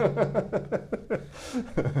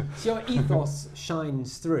your ethos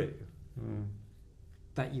shines through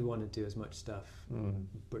that you want to do as much stuff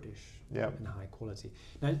British and high quality.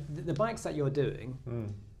 Now, the bikes that you're doing,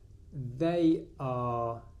 they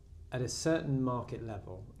are at a certain market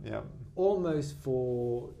level, almost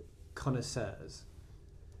for connoisseurs.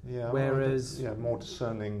 Whereas more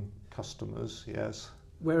discerning customers, yes.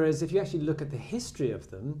 Whereas if you actually look at the history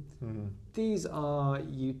of them, these are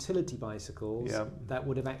utility bicycles that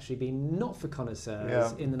would have actually been not for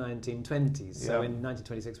connoisseurs in the 1920s. So in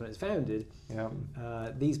 1926, when it was founded,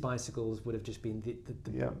 these bicycles would have just been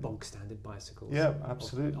the bog standard bicycles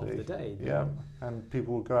absolutely. Of the day. And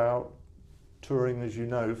people would go out touring, as you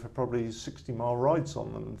know, for probably 60-mile rides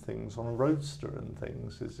on them and things, on a roadster and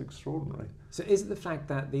things. It's extraordinary. So is it the fact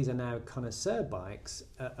that these are now connoisseur bikes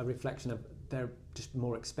a reflection of they're just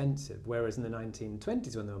more expensive, whereas in the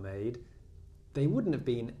 1920s when they were made, they wouldn't have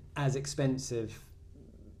been as expensive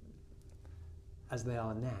as they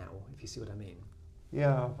are now, if you see what I mean?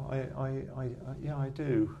 Yeah, I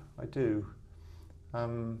do.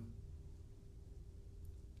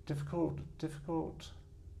 Difficult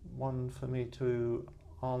one for me to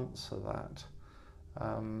answer that.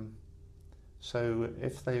 So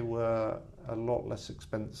if they were a lot less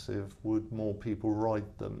expensive, would more people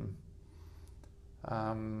ride them?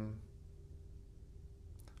 I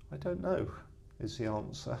don't know, is the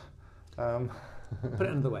answer. Put it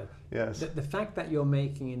another way. Yes. The fact that you're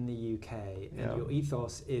making in the UK and your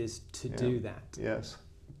ethos is to do that. Yes.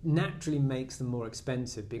 Naturally makes them more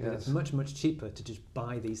expensive because it's much, much cheaper to just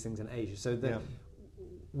buy these things in Asia. So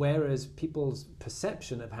whereas people's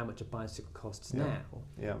perception of how much a bicycle costs now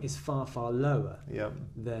is far, far lower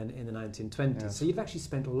than in the 1920s. Yes. So you've actually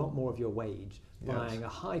spent a lot more of your wage buying a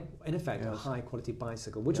high quality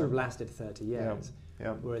bicycle, which would have lasted 30 years.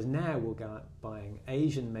 Whereas now we'll go out buying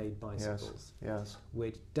Asian-made bicycles,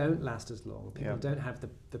 which don't last as long. People don't have the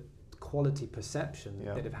quality perception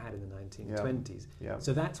that they've had in the 1920s.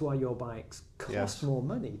 So that's why your bikes cost more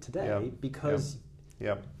money today, because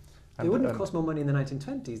they wouldn't have cost more money in the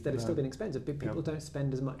 1920s. They'd have still been expensive, but people don't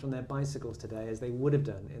spend as much on their bicycles today as they would have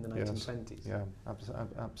done in the 1920s. Yeah,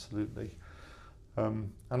 absolutely.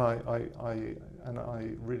 And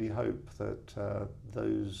I really hope that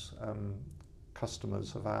those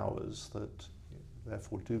customers of ours that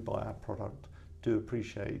therefore do buy our product do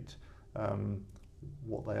appreciate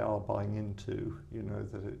what they are buying into.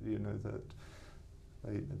 That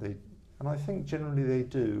they and I think generally they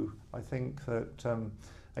do. I think that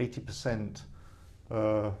 80%,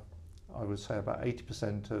 I would say about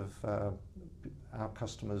 80% of our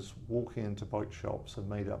customers walking into bike shops have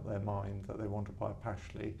made up their mind that they want to buy a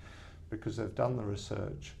Pashley, because they've done the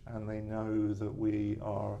research and they know that we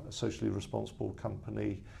are a socially responsible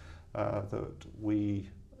company, that we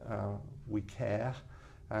care,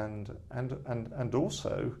 and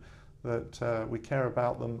also that we care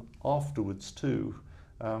about them afterwards too,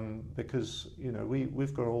 because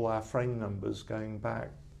we've got all our frame numbers going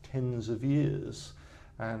back tens of years,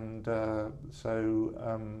 and so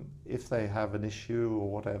if they have an issue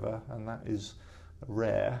or whatever, and that is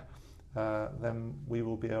rare, then we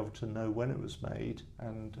will be able to know when it was made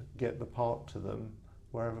and get the part to them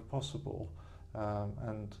wherever possible,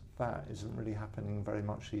 and that isn't really happening very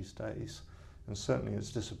much these days. And certainly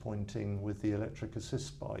it's disappointing with the electric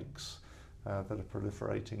assist bikes that are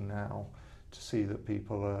proliferating now, to see that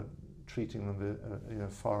people are treating them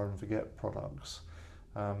fire and forget products.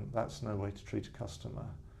 That's no way to treat a customer.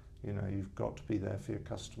 You've got to be there for your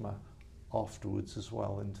customer afterwards as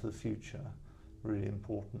well, into the future. Really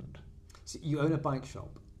important. So you own a bike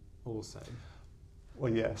shop also?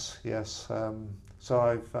 Well, yes. So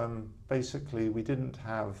I've basically, we didn't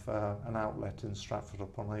have an outlet in Stratford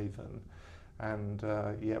upon Avon, and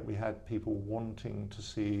yet we had people wanting to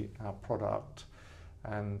see our product,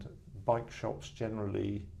 and bike shops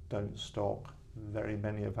generally don't stock very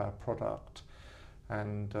many of our product,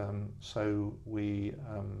 and so we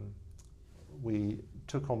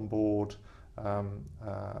took on board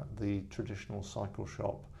the traditional cycle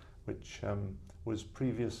shop, which was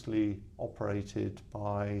previously operated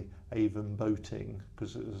by Avon Boating,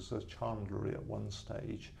 because it was a chandlery at one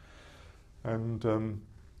stage, and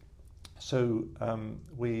so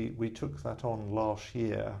we took that on last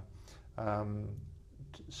year,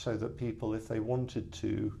 so that people, if they wanted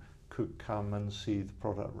to, could come and see the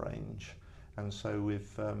product range. And so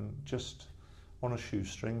we've just on a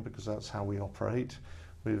shoestring, because that's how we operate.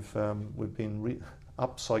 We've been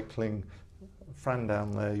upcycling. Fran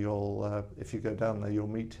down there, if you go down there, you'll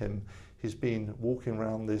meet him. He's been walking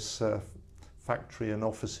around this factory and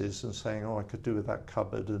offices and saying, "Oh, I could do with that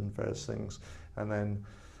cupboard," and various things, and then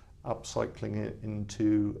upcycling it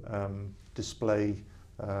into display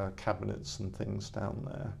cabinets and things down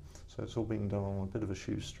there. So it's all being done on a bit of a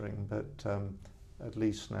shoestring, but at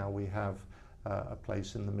least now we have a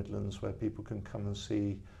place in the Midlands where people can come and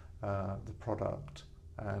see the product,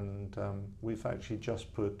 and we've actually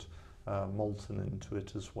just put molten into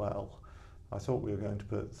it as well. I thought we were going to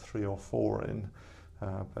put 3 or 4 in,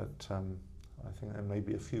 but I think there may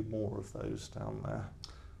be a few more of those down there.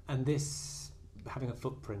 And this, having a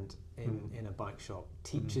footprint in a bike shop,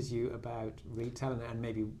 teaches you about retail, and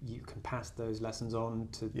maybe you can pass those lessons on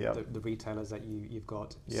to the retailers that you've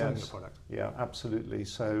got selling your product. Yeah, absolutely.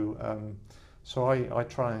 So I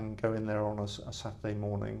try and go in there on a Saturday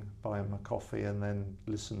morning, buy them a coffee, and then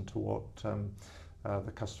listen to what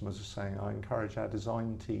the customers are saying. I encourage our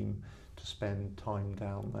design team to spend time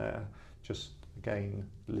down there, just again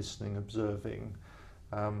listening, observing,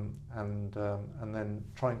 and then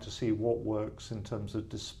trying to see what works in terms of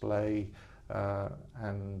display,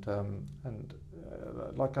 and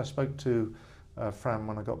like I spoke to Fran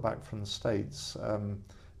when I got back from the States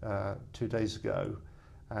 2 days ago,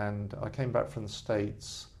 and I came back from the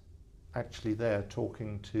States actually there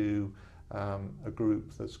talking to a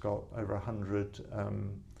group that's got over 100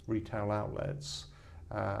 retail outlets,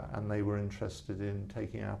 and they were interested in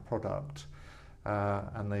taking our product,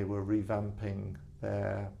 and they were revamping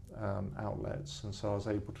their outlets, and so I was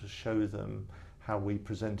able to show them how we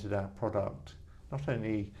presented our product, not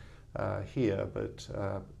only here, but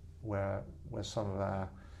where some of our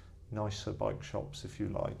nicer bike shops, if you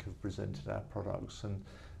like, have presented our products, and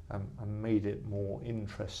made it more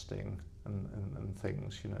interesting and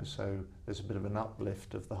things, so there's a bit of an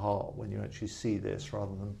uplift of the heart when you actually see this,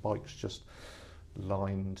 rather than bikes just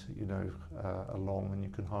lined along and you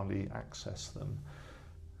can hardly access them.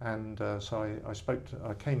 And so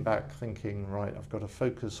I came back thinking, right, I've got to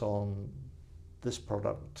focus on this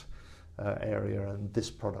product area and this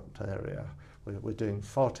product area. We're doing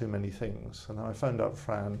far too many things. And I phoned up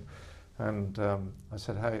Fran, and I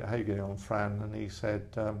said, how are you getting on, Fran? And he said,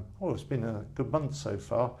 oh, it's been a good month so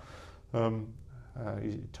far.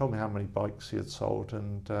 He told me how many bikes he had sold,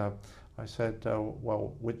 and I said,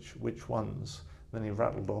 well, which ones? Then he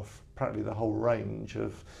rattled off practically the whole range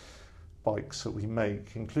of bikes that we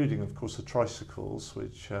make, including, of course, the tricycles,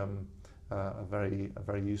 which are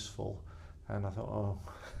very useful. And I thought,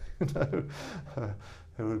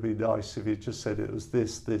 it would be nice if he just said it was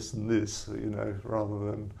this, and this,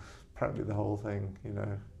 rather than practically the whole thing.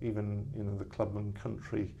 Even the Clubman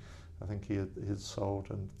Country, I think he had sold,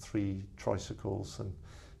 and 3 tricycles, and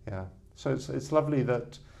so it's lovely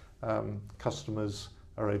that customers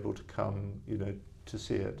are able to come, to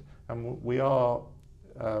see it, and we are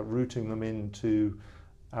routing them into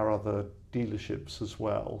our other dealerships as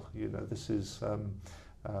well. You know, this is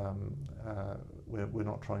we're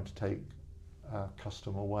not trying to take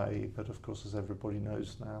custom away, but of course, as everybody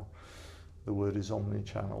knows now, the word is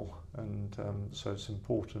omni-channel, and so it's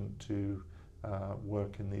important to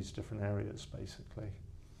work in these different areas, basically.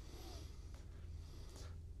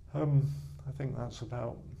 I think that's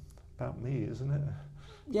about me, isn't it?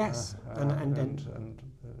 Yes, and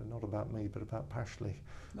not about me, but about Pashley.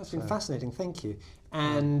 That's been fascinating, thank you.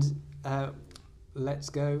 And let's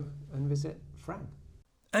go and visit Fran.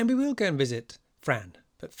 And we will go and visit Fran.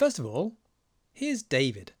 But first of all, here's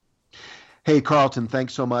David. Hey, Carlton,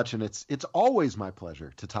 thanks so much. And it's always my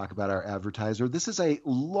pleasure to talk about our advertiser. This is a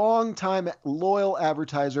long-time loyal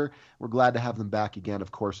advertiser. We're glad to have them back again,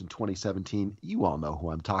 of course, in 2017. You all know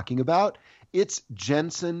who I'm talking about. It's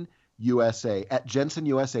Jensen USA at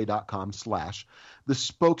jensenusa.com/the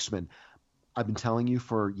Spokesman. I've been telling you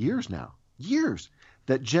for years now,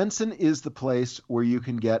 that Jensen is the place where you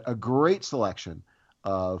can get a great selection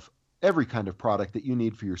of every kind of product that you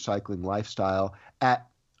need for your cycling lifestyle at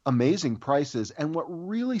amazing prices. And what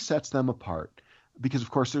really sets them apart, because of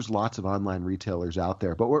course there's lots of online retailers out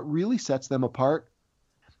there, but what really sets them apart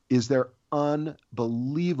is their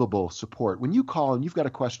unbelievable support. When you call and you've got a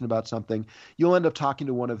question about something, you'll end up talking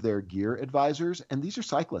to one of their gear advisors, and these are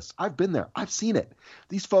cyclists. I've been there. I've seen it.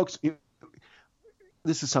 These folks,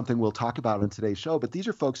 this is something we'll talk about in today's show, but these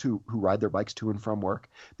are folks who ride their bikes to and from work.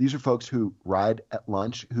 These are folks who ride at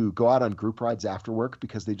lunch, who go out on group rides after work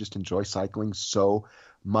because they just enjoy cycling so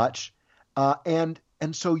much. And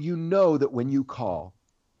so you know that when you call,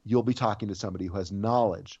 you'll be talking to somebody who has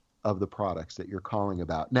knowledge of the products that you're calling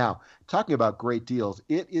about. Now, talking about great deals,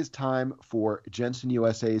 it is time for Jensen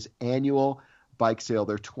USA's annual bike sale,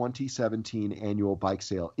 their 2017 annual bike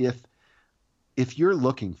sale. If you're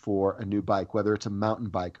looking for a new bike, whether it's a mountain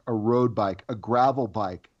bike, a road bike, a gravel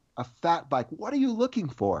bike, a fat bike, what are you looking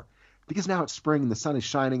for? Because now it's spring and the sun is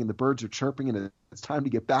shining and the birds are chirping and it's time to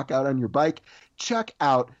get back out on your bike. Check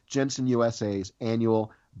out Jensen USA's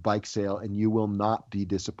annual bike sale and you will not be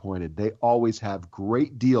disappointed. They always have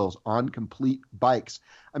great deals on complete bikes.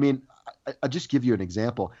 I mean, I'll just give you an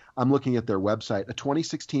example. I'm looking at their website. A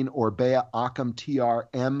 2016 Orbea Occam TR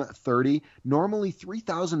M30, normally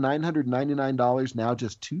 $3,999, now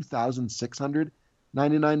just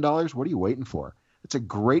 $2,699. What are you waiting for? It's a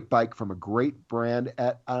great bike from a great brand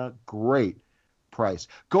at a great price.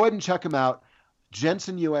 Go ahead and check them out.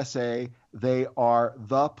 Jensen USA, they are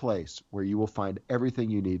the place where you will find everything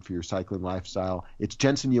you need for your cycling lifestyle. It's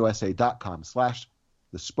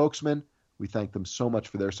jensenusa.com/the Spokesman. We thank them so much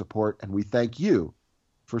for their support, and we thank you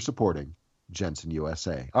for supporting Jensen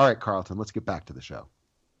USA. All right, Carlton, let's get back to the show.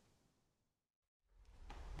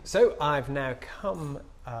 So I've now come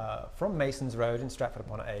from Masons Road in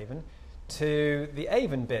Stratford-upon-Avon to the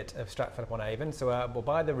Avon bit of Stratford-upon-Avon. So we're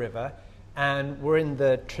by the river, and we're in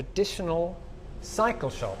the traditional cycle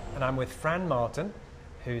shop, and I'm with Fran Martin,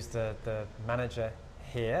 who's the manager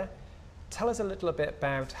here. Tell us a little bit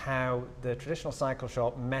about how the traditional cycle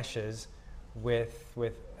shop meshes with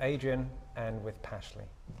Adrian and with Pashley.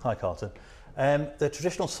 Hi, Carlton. The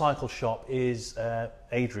traditional cycle shop is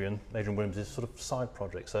Adrian Williams' sort of side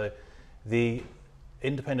project. So the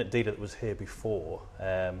independent dealer that was here before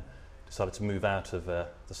decided to move out of the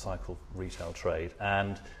cycle retail trade,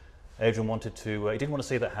 and Adrian wanted to, he didn't want to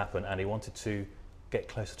see that happen, and he wanted to get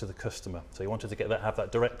closer to the customer. So he wanted to have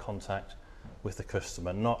that direct contact with the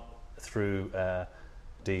customer, not through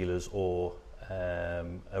dealers or a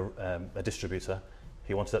distributor.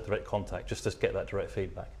 He wanted that direct contact just to get that direct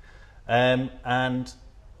feedback. And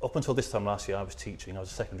up until this time last year, I was teaching. I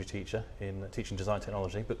was a secondary teacher in teaching design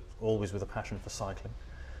technology, but always with a passion for cycling.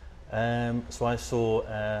 So I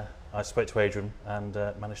spoke to Adrian and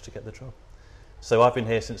managed to get the job. So I've been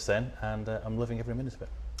here since then, and I'm loving every minute of it.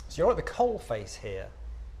 So you're at the coalface here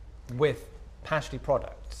with Pashley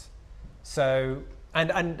products, so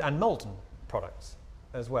and Molten products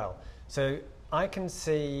as well. So I can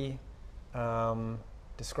see,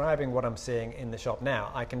 describing what I'm seeing in the shop now,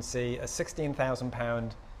 I can see a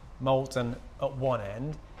 £16,000 Molten at one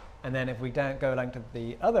end, and then if we don't go along to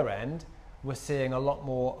the other end, we're seeing a lot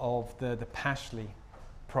more of the Pashley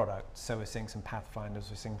products. So we're seeing some Pathfinders,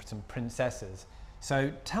 we're seeing some Princesses.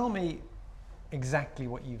 So tell me exactly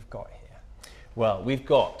what you've got here. Well, we've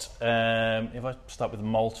got, if I start with the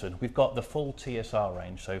Molten, we've got the full TSR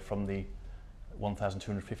range, so from the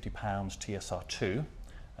 £1,250 TSR2,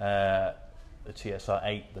 the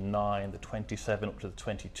TSR8, the 9, the 27 up to the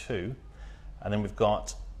 22, and then we've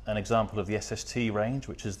got an example of the SST range,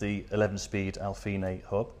 which is the 11-speed Alfine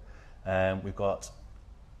hub. We've got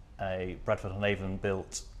Bradford-on-Avon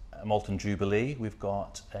built a Molten Jubilee. We've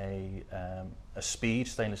got a Speed,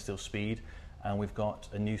 stainless steel Speed, and we've got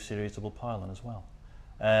a new series double pylon as well.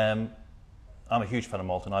 I'm a huge fan of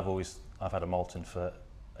Molten. I've had a Molten for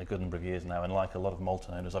a good number of years now, and like a lot of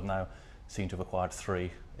Molten owners, I've now seem to have acquired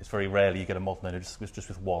 3. It's very rarely you get a Molten owner just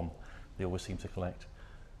with 1. They always seem to collect.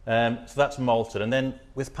 So that's Molten. And then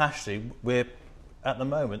with Pashley, we're at the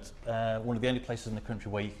moment one of the only places in the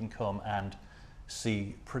country where you can come and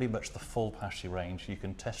see pretty much the full Pashley range. You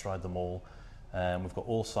can test ride them all. We've got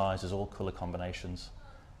all sizes, all colour combinations,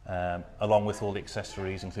 along with all the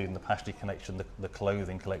accessories, including the Pashley collection, the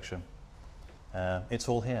clothing collection. It's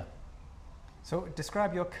all here. So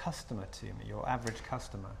describe your customer to me, your average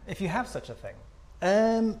customer, if you have such a thing.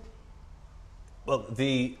 Well,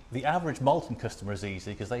 the average Molten customer is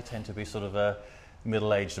easy because they tend to be sort of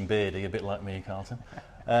middle-aged and beardy, a bit like me, Carlton.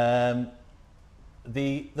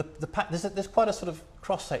 There's quite a sort of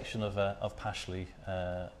cross-section of Pashley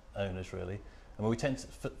owners, really. I mean, we tend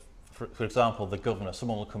to, for example, the governor,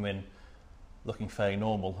 someone will come in looking fairly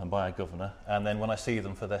normal and buy a governor, and then when I see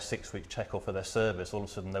them for their 6-week check or for their service, all of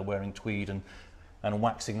a sudden they're wearing tweed and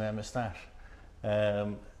waxing their moustache.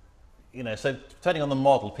 So depending on the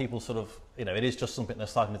model, people sort of, it is just something they're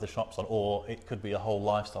cycling to the shops on, or it could be a whole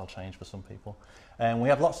lifestyle change for some people. And we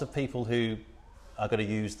have lots of people who are going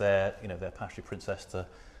to use their Pashley Princess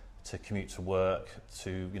to commute to work,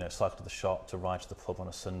 to cycle to the shop, to ride to the pub on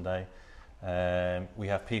a Sunday. We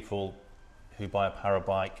have people who buy a para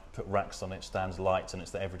bike, put racks on it, stands, lights, and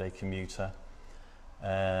it's their everyday commuter.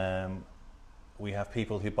 We have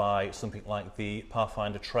people who buy something like the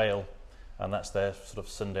Pathfinder Trail, and that's their sort of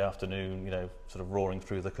Sunday afternoon, sort of roaring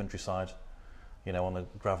through the countryside, on a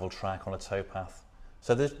gravel track, on a towpath.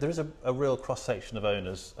 So there is a real cross-section of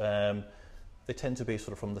owners. They tend to be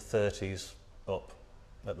sort of from the 30s up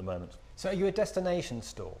at the moment. So are you a destination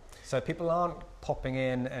store? So people aren't popping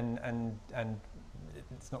in and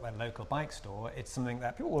it's not their local bike store, it's something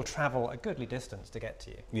that people will travel a goodly distance to get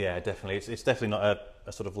to you. Yeah, definitely. It's definitely not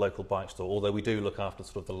a sort of local bike store, although we do look after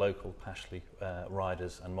sort of the local Pashley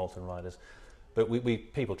riders and Molten riders. But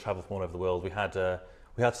people travel from all over the world. We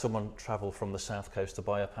had someone travel from the south coast to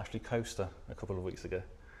buy a Pashley coaster a couple of weeks ago.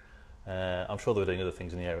 I'm sure they were doing other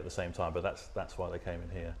things in the area at the same time, but that's why they came in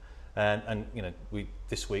here. And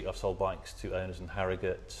this week I've sold bikes to owners in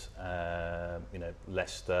Harrogate,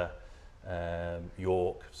 Leicester,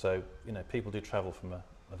 York. So people do travel from a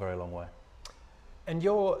very long way. And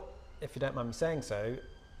you're, if you don't mind me saying so,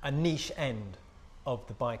 a niche end of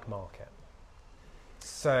the bike market.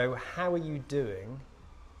 So how are you doing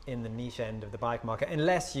in the niche end of the bike market,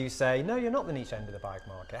 unless you say no, you're not the niche end of the bike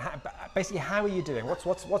market? Basically, how are you doing?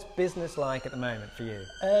 What's business like at the moment for you?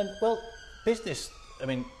 Well, business, I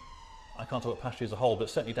mean, I can't talk about Pashley as a whole, but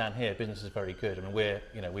certainly down here, business is very good. I mean,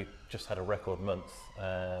 we've just had a record month.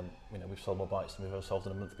 We've sold more bikes than we've ever sold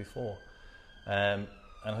in a month before. And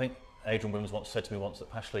I think Adrian Williams once said to me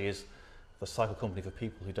that Pashley is the cycle company for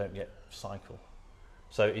people who don't yet cycle.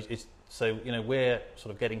 So we're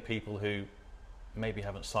sort of getting people who maybe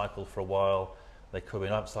haven't cycled for a while. They come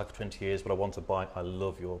in, I haven't cycled 20 years, but I want a bike. I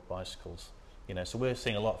love your bicycles. So we're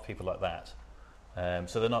seeing a lot of people like that.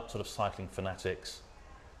 So they're not sort of cycling fanatics,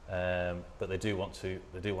 but they do want to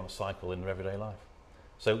cycle in their everyday life.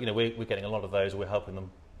 So we're getting a lot of those. We're helping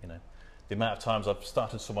them. The amount of times I've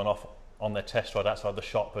started someone off on their test ride outside the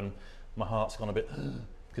shop, and my heart's gone a bit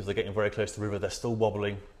because they're getting very close to the river. They're still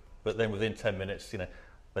wobbling, but then within 10 minutes,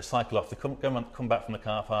 they cycle off. They come back from the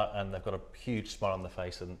car park, and they've got a huge smile on their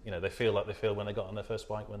face, and they feel like they feel when they got on their first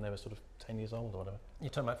bike when they were sort of 10 years old or whatever.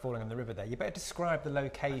 You're talking about falling in the river there. You better describe the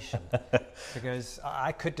location because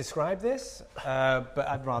I could describe this, but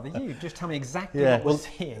I'd rather you just tell me exactly what we're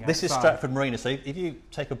seeing. This is Stratford Marina. So if you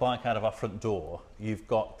take a bike out of our front door, you've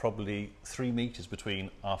got probably 3 metres between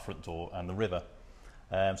our front door and the river.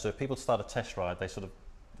 So if people start a test ride, there's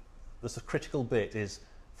a critical bit is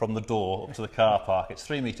from the door up to the car park. It's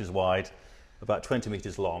 3 metres wide, about 20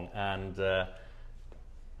 metres long, and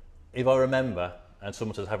if I remember, and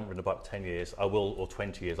someone says I haven't ridden a bike 10 years, or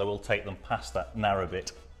 20 years, I will take them past that narrow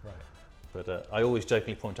bit. Right. But I always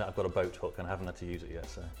jokingly point out I've got a boat hook and I haven't had to use it yet.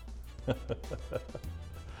 So.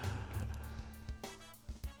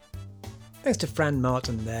 Thanks to Fran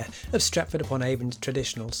Martin there of Stratford-upon-Avon's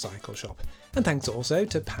traditional cycle shop, and thanks also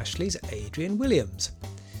to Pashley's Adrian Williams.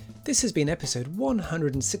 This has been episode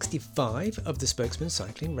 165 of the Spokesmen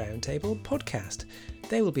Cycling Roundtable podcast.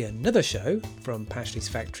 There will be another show from Pashley's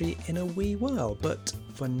factory in a wee while, but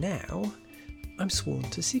for now, I'm sworn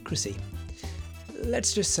to secrecy.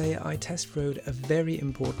 Let's just say I test rode a very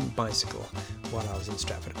important bicycle while I was in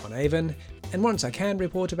Stratford-upon-Avon, and once I can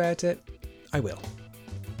report about it, I will.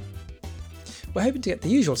 we're hoping to get the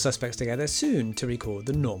usual suspects together soon to record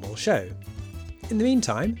the normal show. In the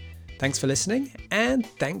meantime, thanks for listening, and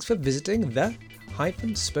thanks for visiting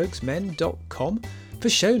the-spokesmen.com for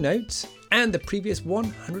show notes and the previous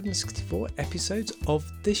 164 episodes of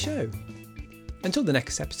this show. Until the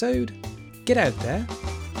next episode, get out there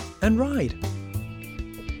and ride.